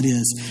this God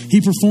is.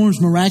 He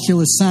performs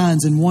miraculous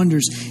signs and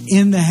wonders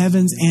in the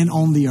heavens and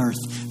on the earth.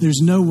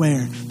 There's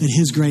nowhere that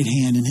His great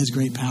hand and His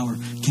great power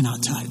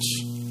cannot touch.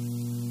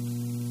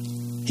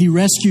 He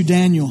rescued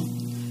Daniel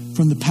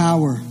from the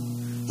power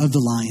of the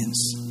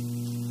lions.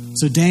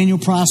 So Daniel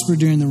prospered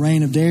during the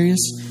reign of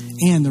Darius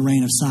and the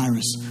reign of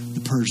Cyrus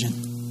the Persian.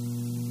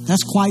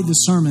 That's quite the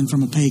sermon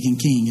from a pagan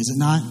king, is it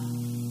not?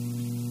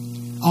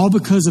 All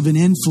because of an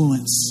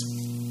influence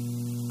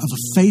of a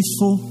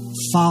faithful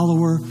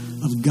follower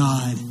of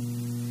God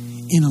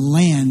in a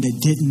land that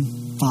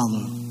didn't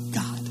follow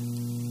God.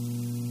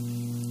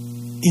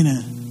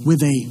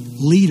 With a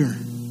leader,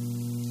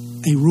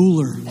 a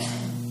ruler,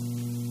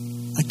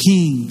 a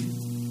king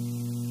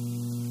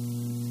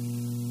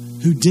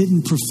who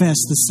didn't profess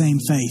the same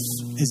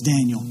faith as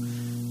Daniel.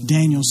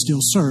 Daniel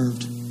still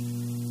served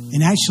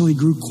and actually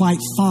grew quite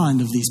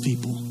fond of these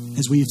people,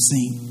 as we have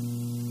seen,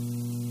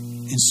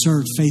 and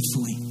served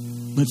faithfully,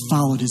 but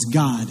followed his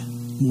God,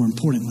 more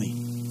importantly,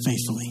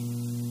 faithfully.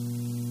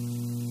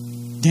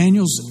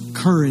 Daniel's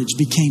courage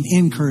became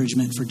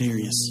encouragement for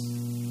Darius.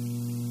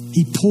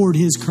 He poured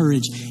his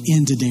courage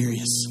into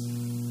Darius.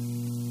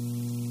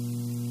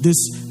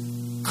 This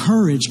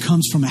courage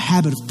comes from a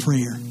habit of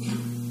prayer.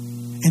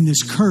 And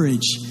this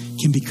courage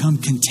can become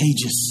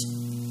contagious.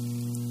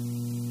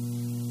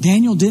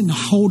 Daniel didn't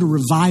hold a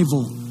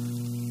revival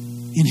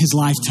in his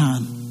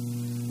lifetime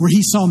where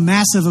he saw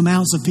massive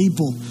amounts of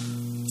people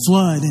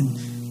flood and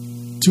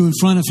to in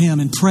front of him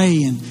and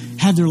pray and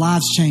have their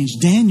lives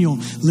changed. Daniel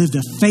lived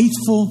a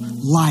faithful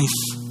life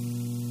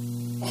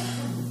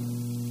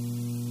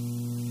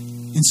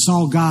and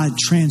saw God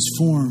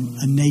transform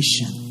a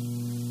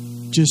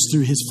nation just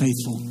through his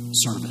faithful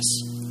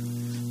service.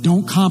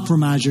 Don't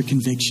compromise your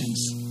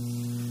convictions.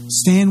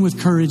 Stand with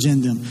courage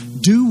in them.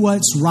 Do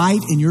what's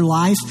right in your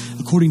life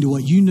according to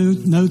what you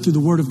know through the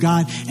Word of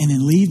God, and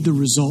then leave the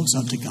results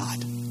up to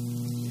God.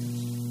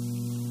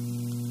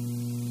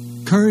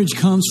 Courage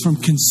comes from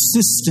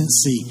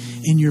consistency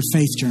in your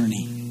faith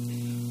journey.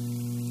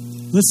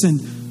 Listen,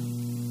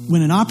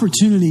 when an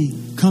opportunity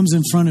comes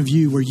in front of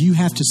you where you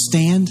have to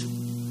stand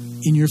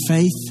in your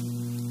faith,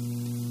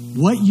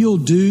 what you'll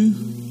do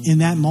in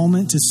that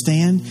moment to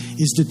stand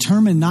is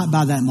determined not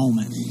by that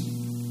moment.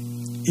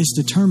 It's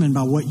determined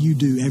by what you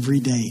do every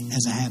day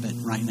as a habit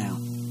right now.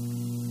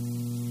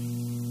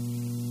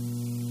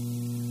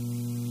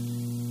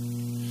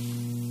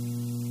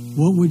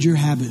 What would your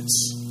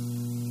habits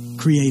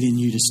create in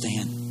you to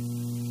stand?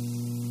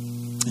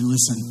 And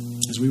listen,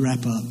 as we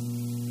wrap up,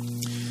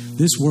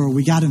 this world,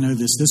 we got to know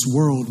this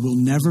world will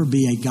never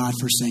be a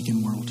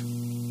God-forsaken world.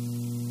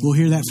 We'll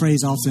hear that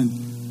phrase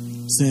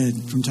often said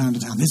from time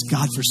to time, this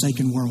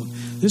God-forsaken world.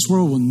 This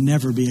world will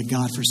never be a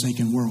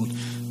God-forsaken world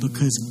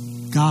because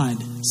God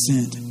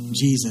sent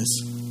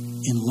Jesus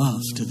in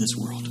love to this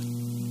world.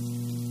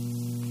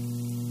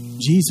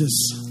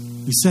 Jesus,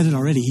 we said it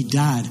already, he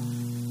died.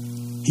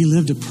 He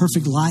lived a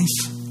perfect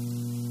life,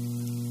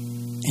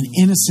 an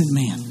innocent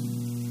man.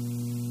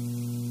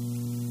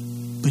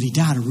 But he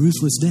died a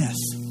ruthless death.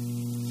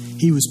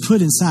 He was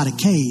put inside a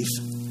cave,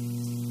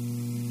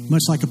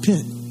 much like a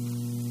pit,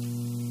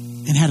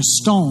 and had a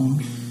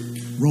stone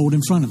rolled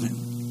in front of him,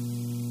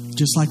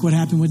 just like what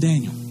happened with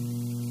Daniel.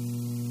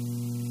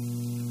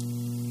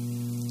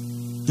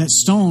 That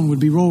stone would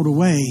be rolled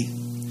away,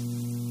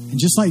 and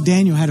just like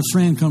Daniel had a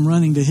friend come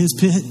running to his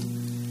pit,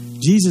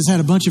 Jesus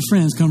had a bunch of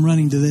friends come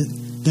running to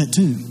that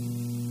tomb.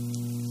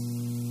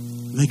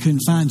 They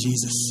couldn't find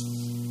Jesus.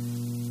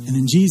 And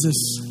then Jesus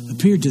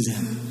appeared to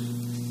them,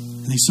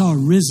 and they saw a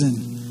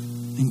risen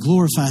and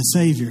glorified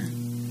Savior.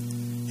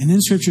 And then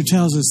Scripture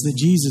tells us that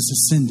Jesus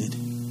ascended.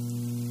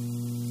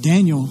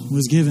 Daniel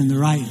was given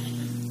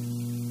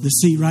the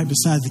seat right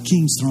beside the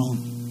king's throne.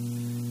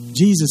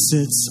 Jesus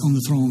sits on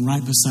the throne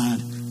right beside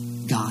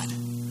God.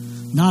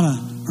 Not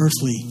an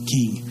earthly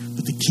king,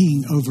 but the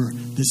king over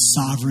this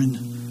sovereign,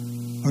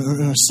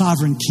 or a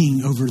sovereign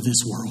king over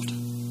this world.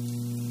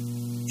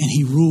 And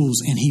he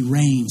rules and he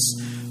reigns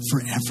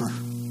forever.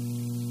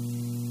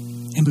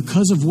 And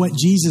because of what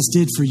Jesus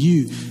did for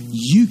you,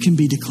 you can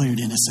be declared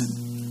innocent.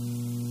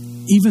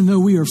 Even though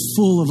we are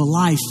full of a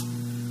life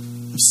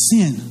of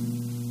sin.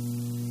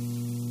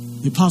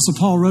 The Apostle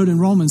Paul wrote in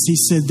Romans, he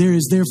said, there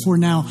is therefore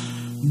now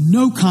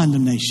no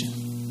condemnation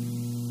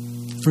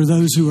for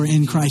those who are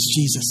in Christ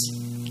Jesus.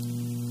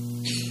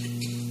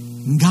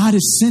 And God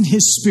has sent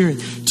His Spirit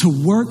to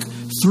work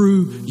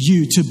through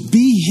you, to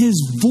be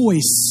His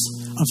voice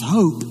of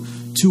hope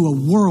to a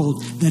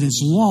world that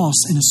is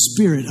lost in a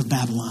spirit of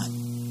Babylon.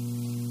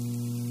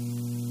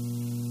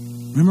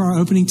 Remember our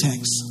opening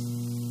text.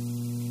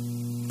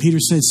 Peter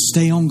says,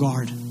 stay on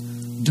guard.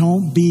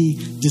 Don't be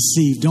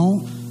deceived.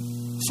 Don't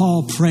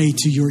fall prey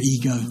to your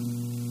ego.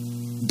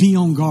 Be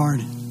on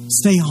guard.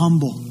 Stay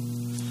humble.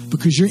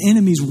 Because your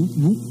enemy's,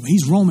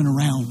 he's roaming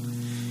around.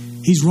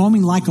 He's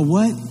roaming like a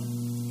what?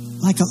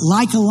 Like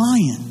a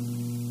lion.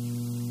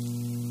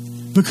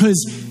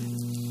 Because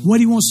what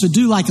he wants to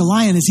do like a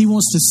lion is he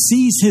wants to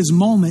seize his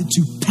moment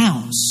to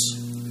pounce.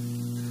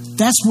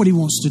 That's what he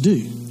wants to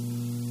do.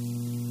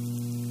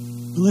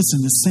 But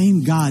listen, the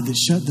same God that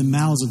shut the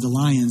mouths of the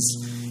lions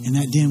in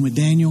that den with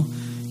Daniel,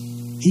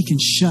 He can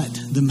shut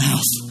the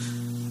mouth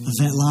of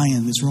that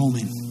lion that's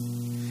roaming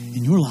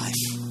in your life,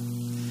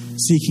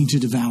 seeking to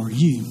devour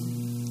you.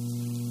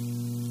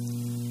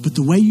 But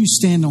the way you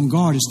stand on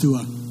guard is through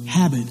a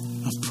habit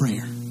of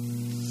prayer.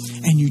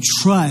 And you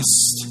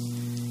trust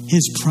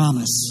His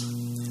promise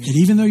that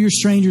even though you're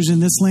strangers in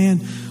this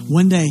land,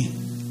 one day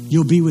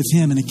you'll be with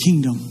Him in a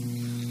kingdom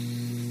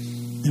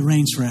that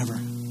reigns forever.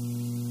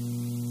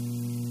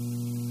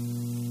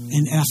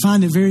 And I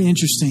find it very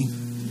interesting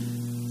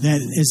that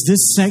as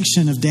this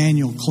section of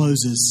Daniel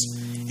closes,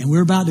 and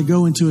we're about to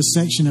go into a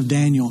section of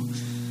Daniel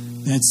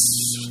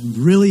that's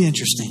really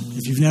interesting.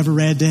 If you've never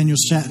read Daniel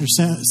chapter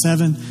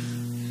 7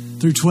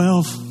 through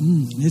 12,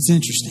 it's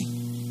interesting.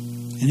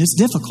 And it's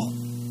difficult.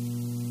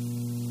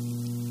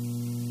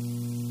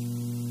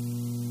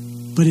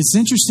 But it's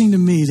interesting to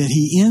me that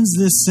he ends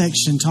this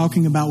section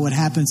talking about what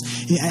happens.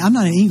 I'm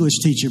not an English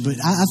teacher, but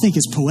I think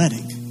it's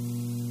poetic.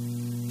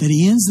 That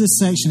he ends this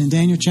section in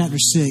Daniel chapter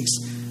 6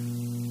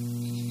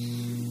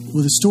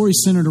 with a story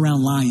centered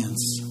around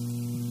lions.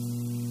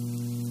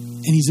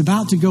 And he's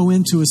about to go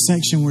into a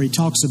section where he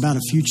talks about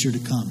a future to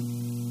come.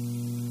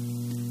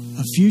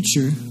 A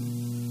future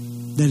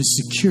that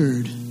is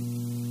secured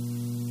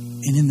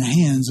and in the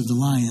hands of the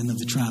Lion of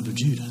the tribe of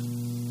Judah.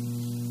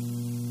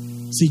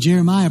 See,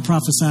 Jeremiah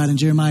prophesied in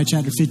Jeremiah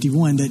chapter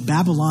 51 that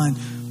Babylon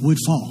would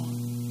fall.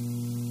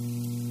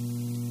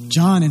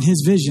 John, in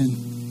his vision,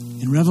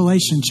 in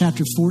Revelation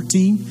chapter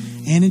 14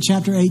 and in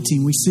chapter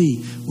 18, we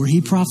see where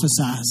he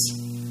prophesies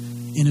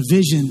in a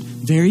vision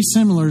very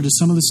similar to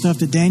some of the stuff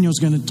that Daniel's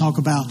going to talk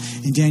about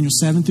in Daniel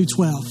 7 through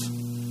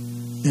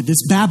 12, that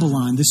this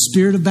Babylon, this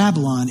spirit of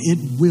Babylon, it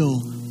will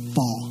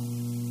fall.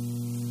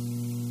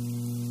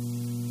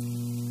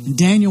 And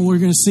Daniel, we're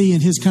going to see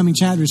in his coming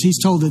chapters, he's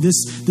told that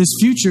this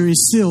future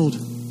is sealed.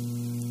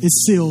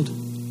 It's sealed.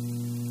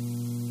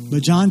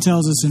 But John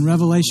tells us in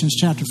Revelation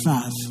chapter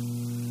 5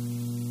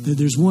 that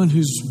there's one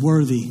who's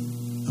worthy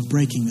of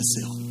breaking the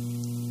seal.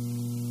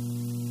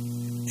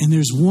 And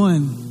there's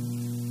one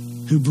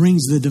who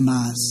brings the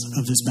demise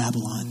of this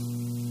Babylon.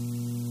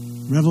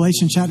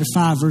 Revelation chapter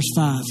 5, verse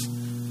 5.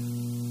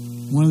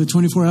 One of the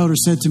 24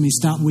 elders said to me,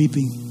 "Stop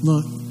weeping.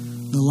 Look,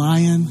 the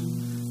Lion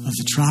of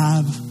the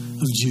tribe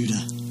of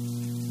Judah."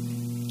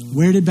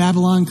 Where did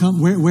Babylon come?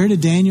 Where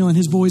did Daniel and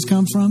his boys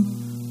come from?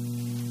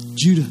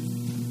 Judah.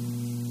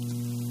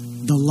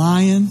 The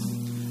Lion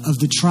of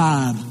the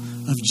tribe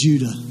of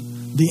Judah,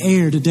 the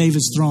heir to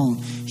David's throne.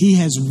 He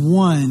has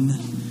won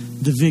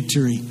the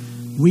victory.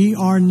 We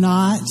are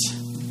not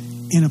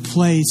in a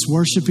place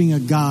worshiping a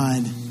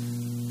God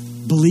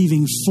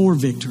believing for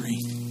victory.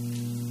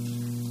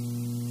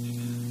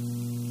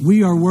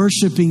 We are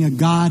worshiping a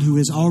God who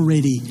has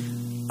already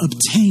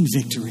obtained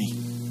victory.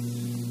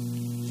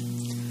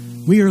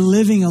 We are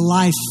living a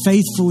life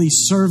faithfully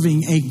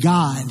serving a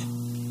God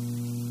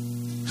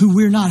who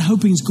we're not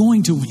hoping is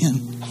going to win,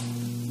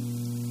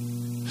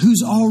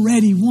 who's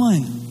already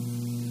won.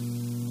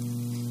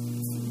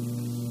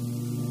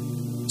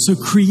 So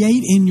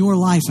create in your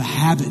life a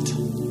habit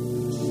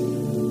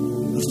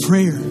of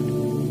prayer,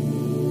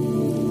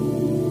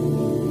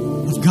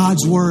 of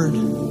God's Word,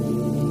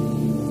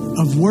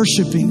 of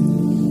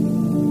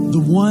worshiping the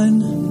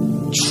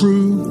one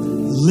true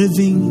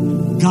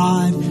living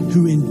God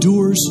who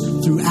endures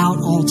throughout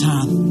all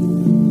time.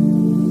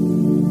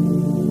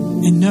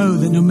 And know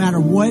that no matter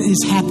what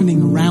is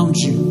happening around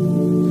you,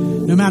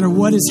 no matter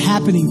what is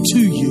happening to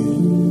you,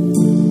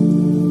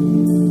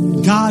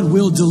 God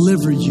will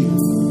deliver you.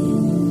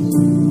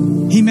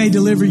 He may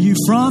deliver you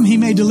from, He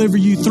may deliver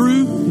you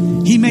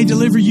through, He may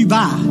deliver you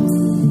by,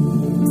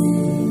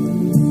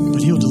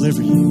 but He'll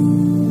deliver you.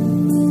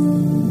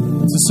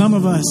 So some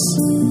of us,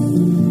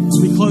 as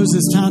we close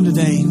this time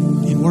today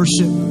in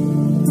worship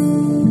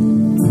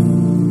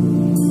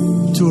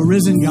to a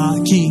risen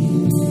God,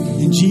 King,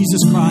 in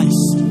Jesus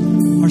Christ,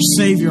 our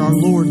Savior, our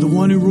Lord, the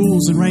one who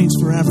rules and reigns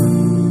forever.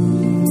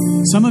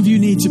 Some of you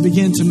need to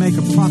begin to make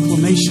a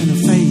proclamation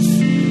of faith,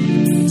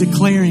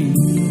 declaring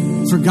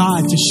for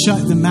God to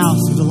shut the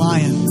mouth of the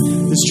lion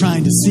that's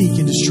trying to seek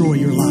and destroy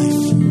your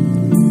life.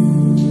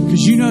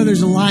 Because you know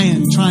there's a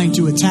lion trying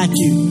to attack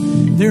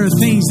you. There are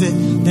things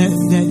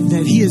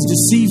that he is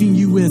deceiving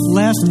you with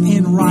left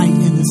and right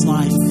in this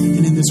life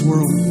and in this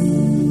world.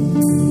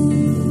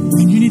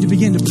 And you need to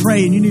begin to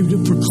pray and you need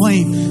to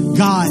proclaim,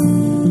 God,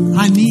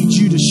 I need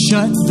you to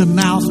shut the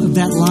mouth of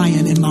that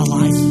lion in my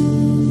life.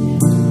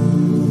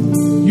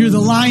 You're the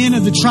Lion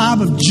of the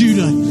tribe of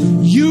Judah.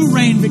 You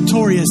reign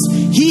victorious.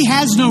 He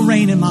has no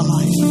reign in my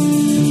life.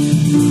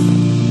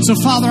 So,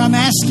 Father, I'm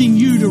asking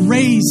you to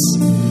raise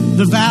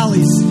the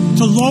valleys,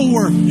 to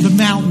lower the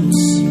mountains.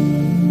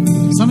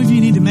 Some of you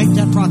need to make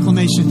that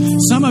proclamation.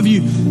 Some of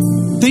you,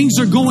 things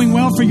are going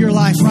well for your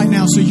life right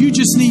now. So you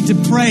just need to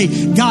pray,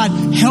 God,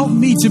 help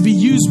me to be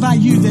used by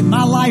you, that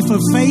my life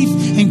of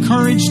faith and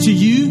courage to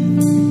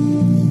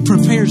you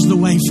prepares the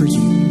way for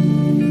you.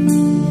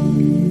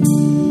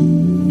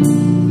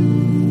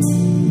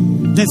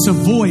 That's a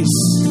voice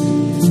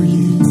for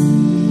you.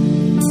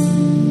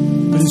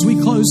 But as we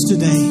close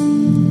today,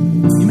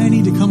 you may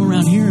need to come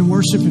around here and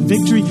worship in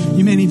victory.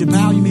 You may need to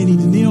bow. You may need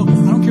to kneel.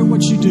 I don't care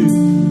what you do.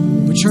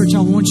 But church,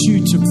 I want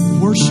you to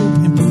worship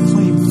and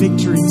proclaim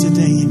victory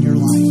today in your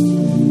life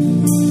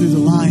through the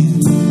Lion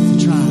of the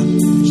tribe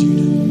of Judah.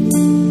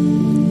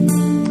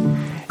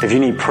 If you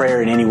need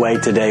prayer in any way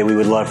today, we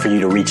would love for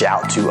you to reach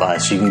out to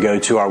us. You can go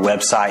to our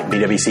website,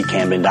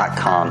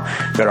 bwccamden.com,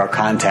 go to our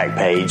contact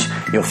page.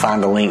 You'll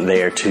find a link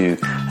there to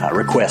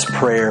request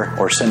prayer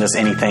or send us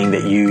anything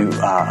that you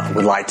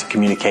would like to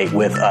communicate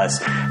with us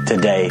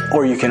today.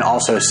 Or you can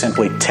also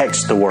simply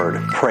text the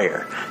word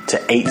prayer to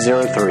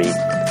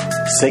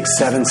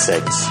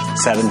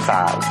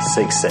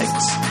 803-676-7566.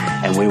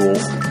 And we will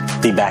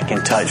be back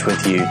in touch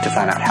with you to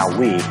find out how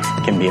we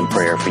can be in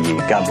prayer for you.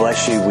 God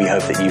bless you. We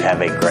hope that you have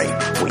a great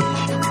week.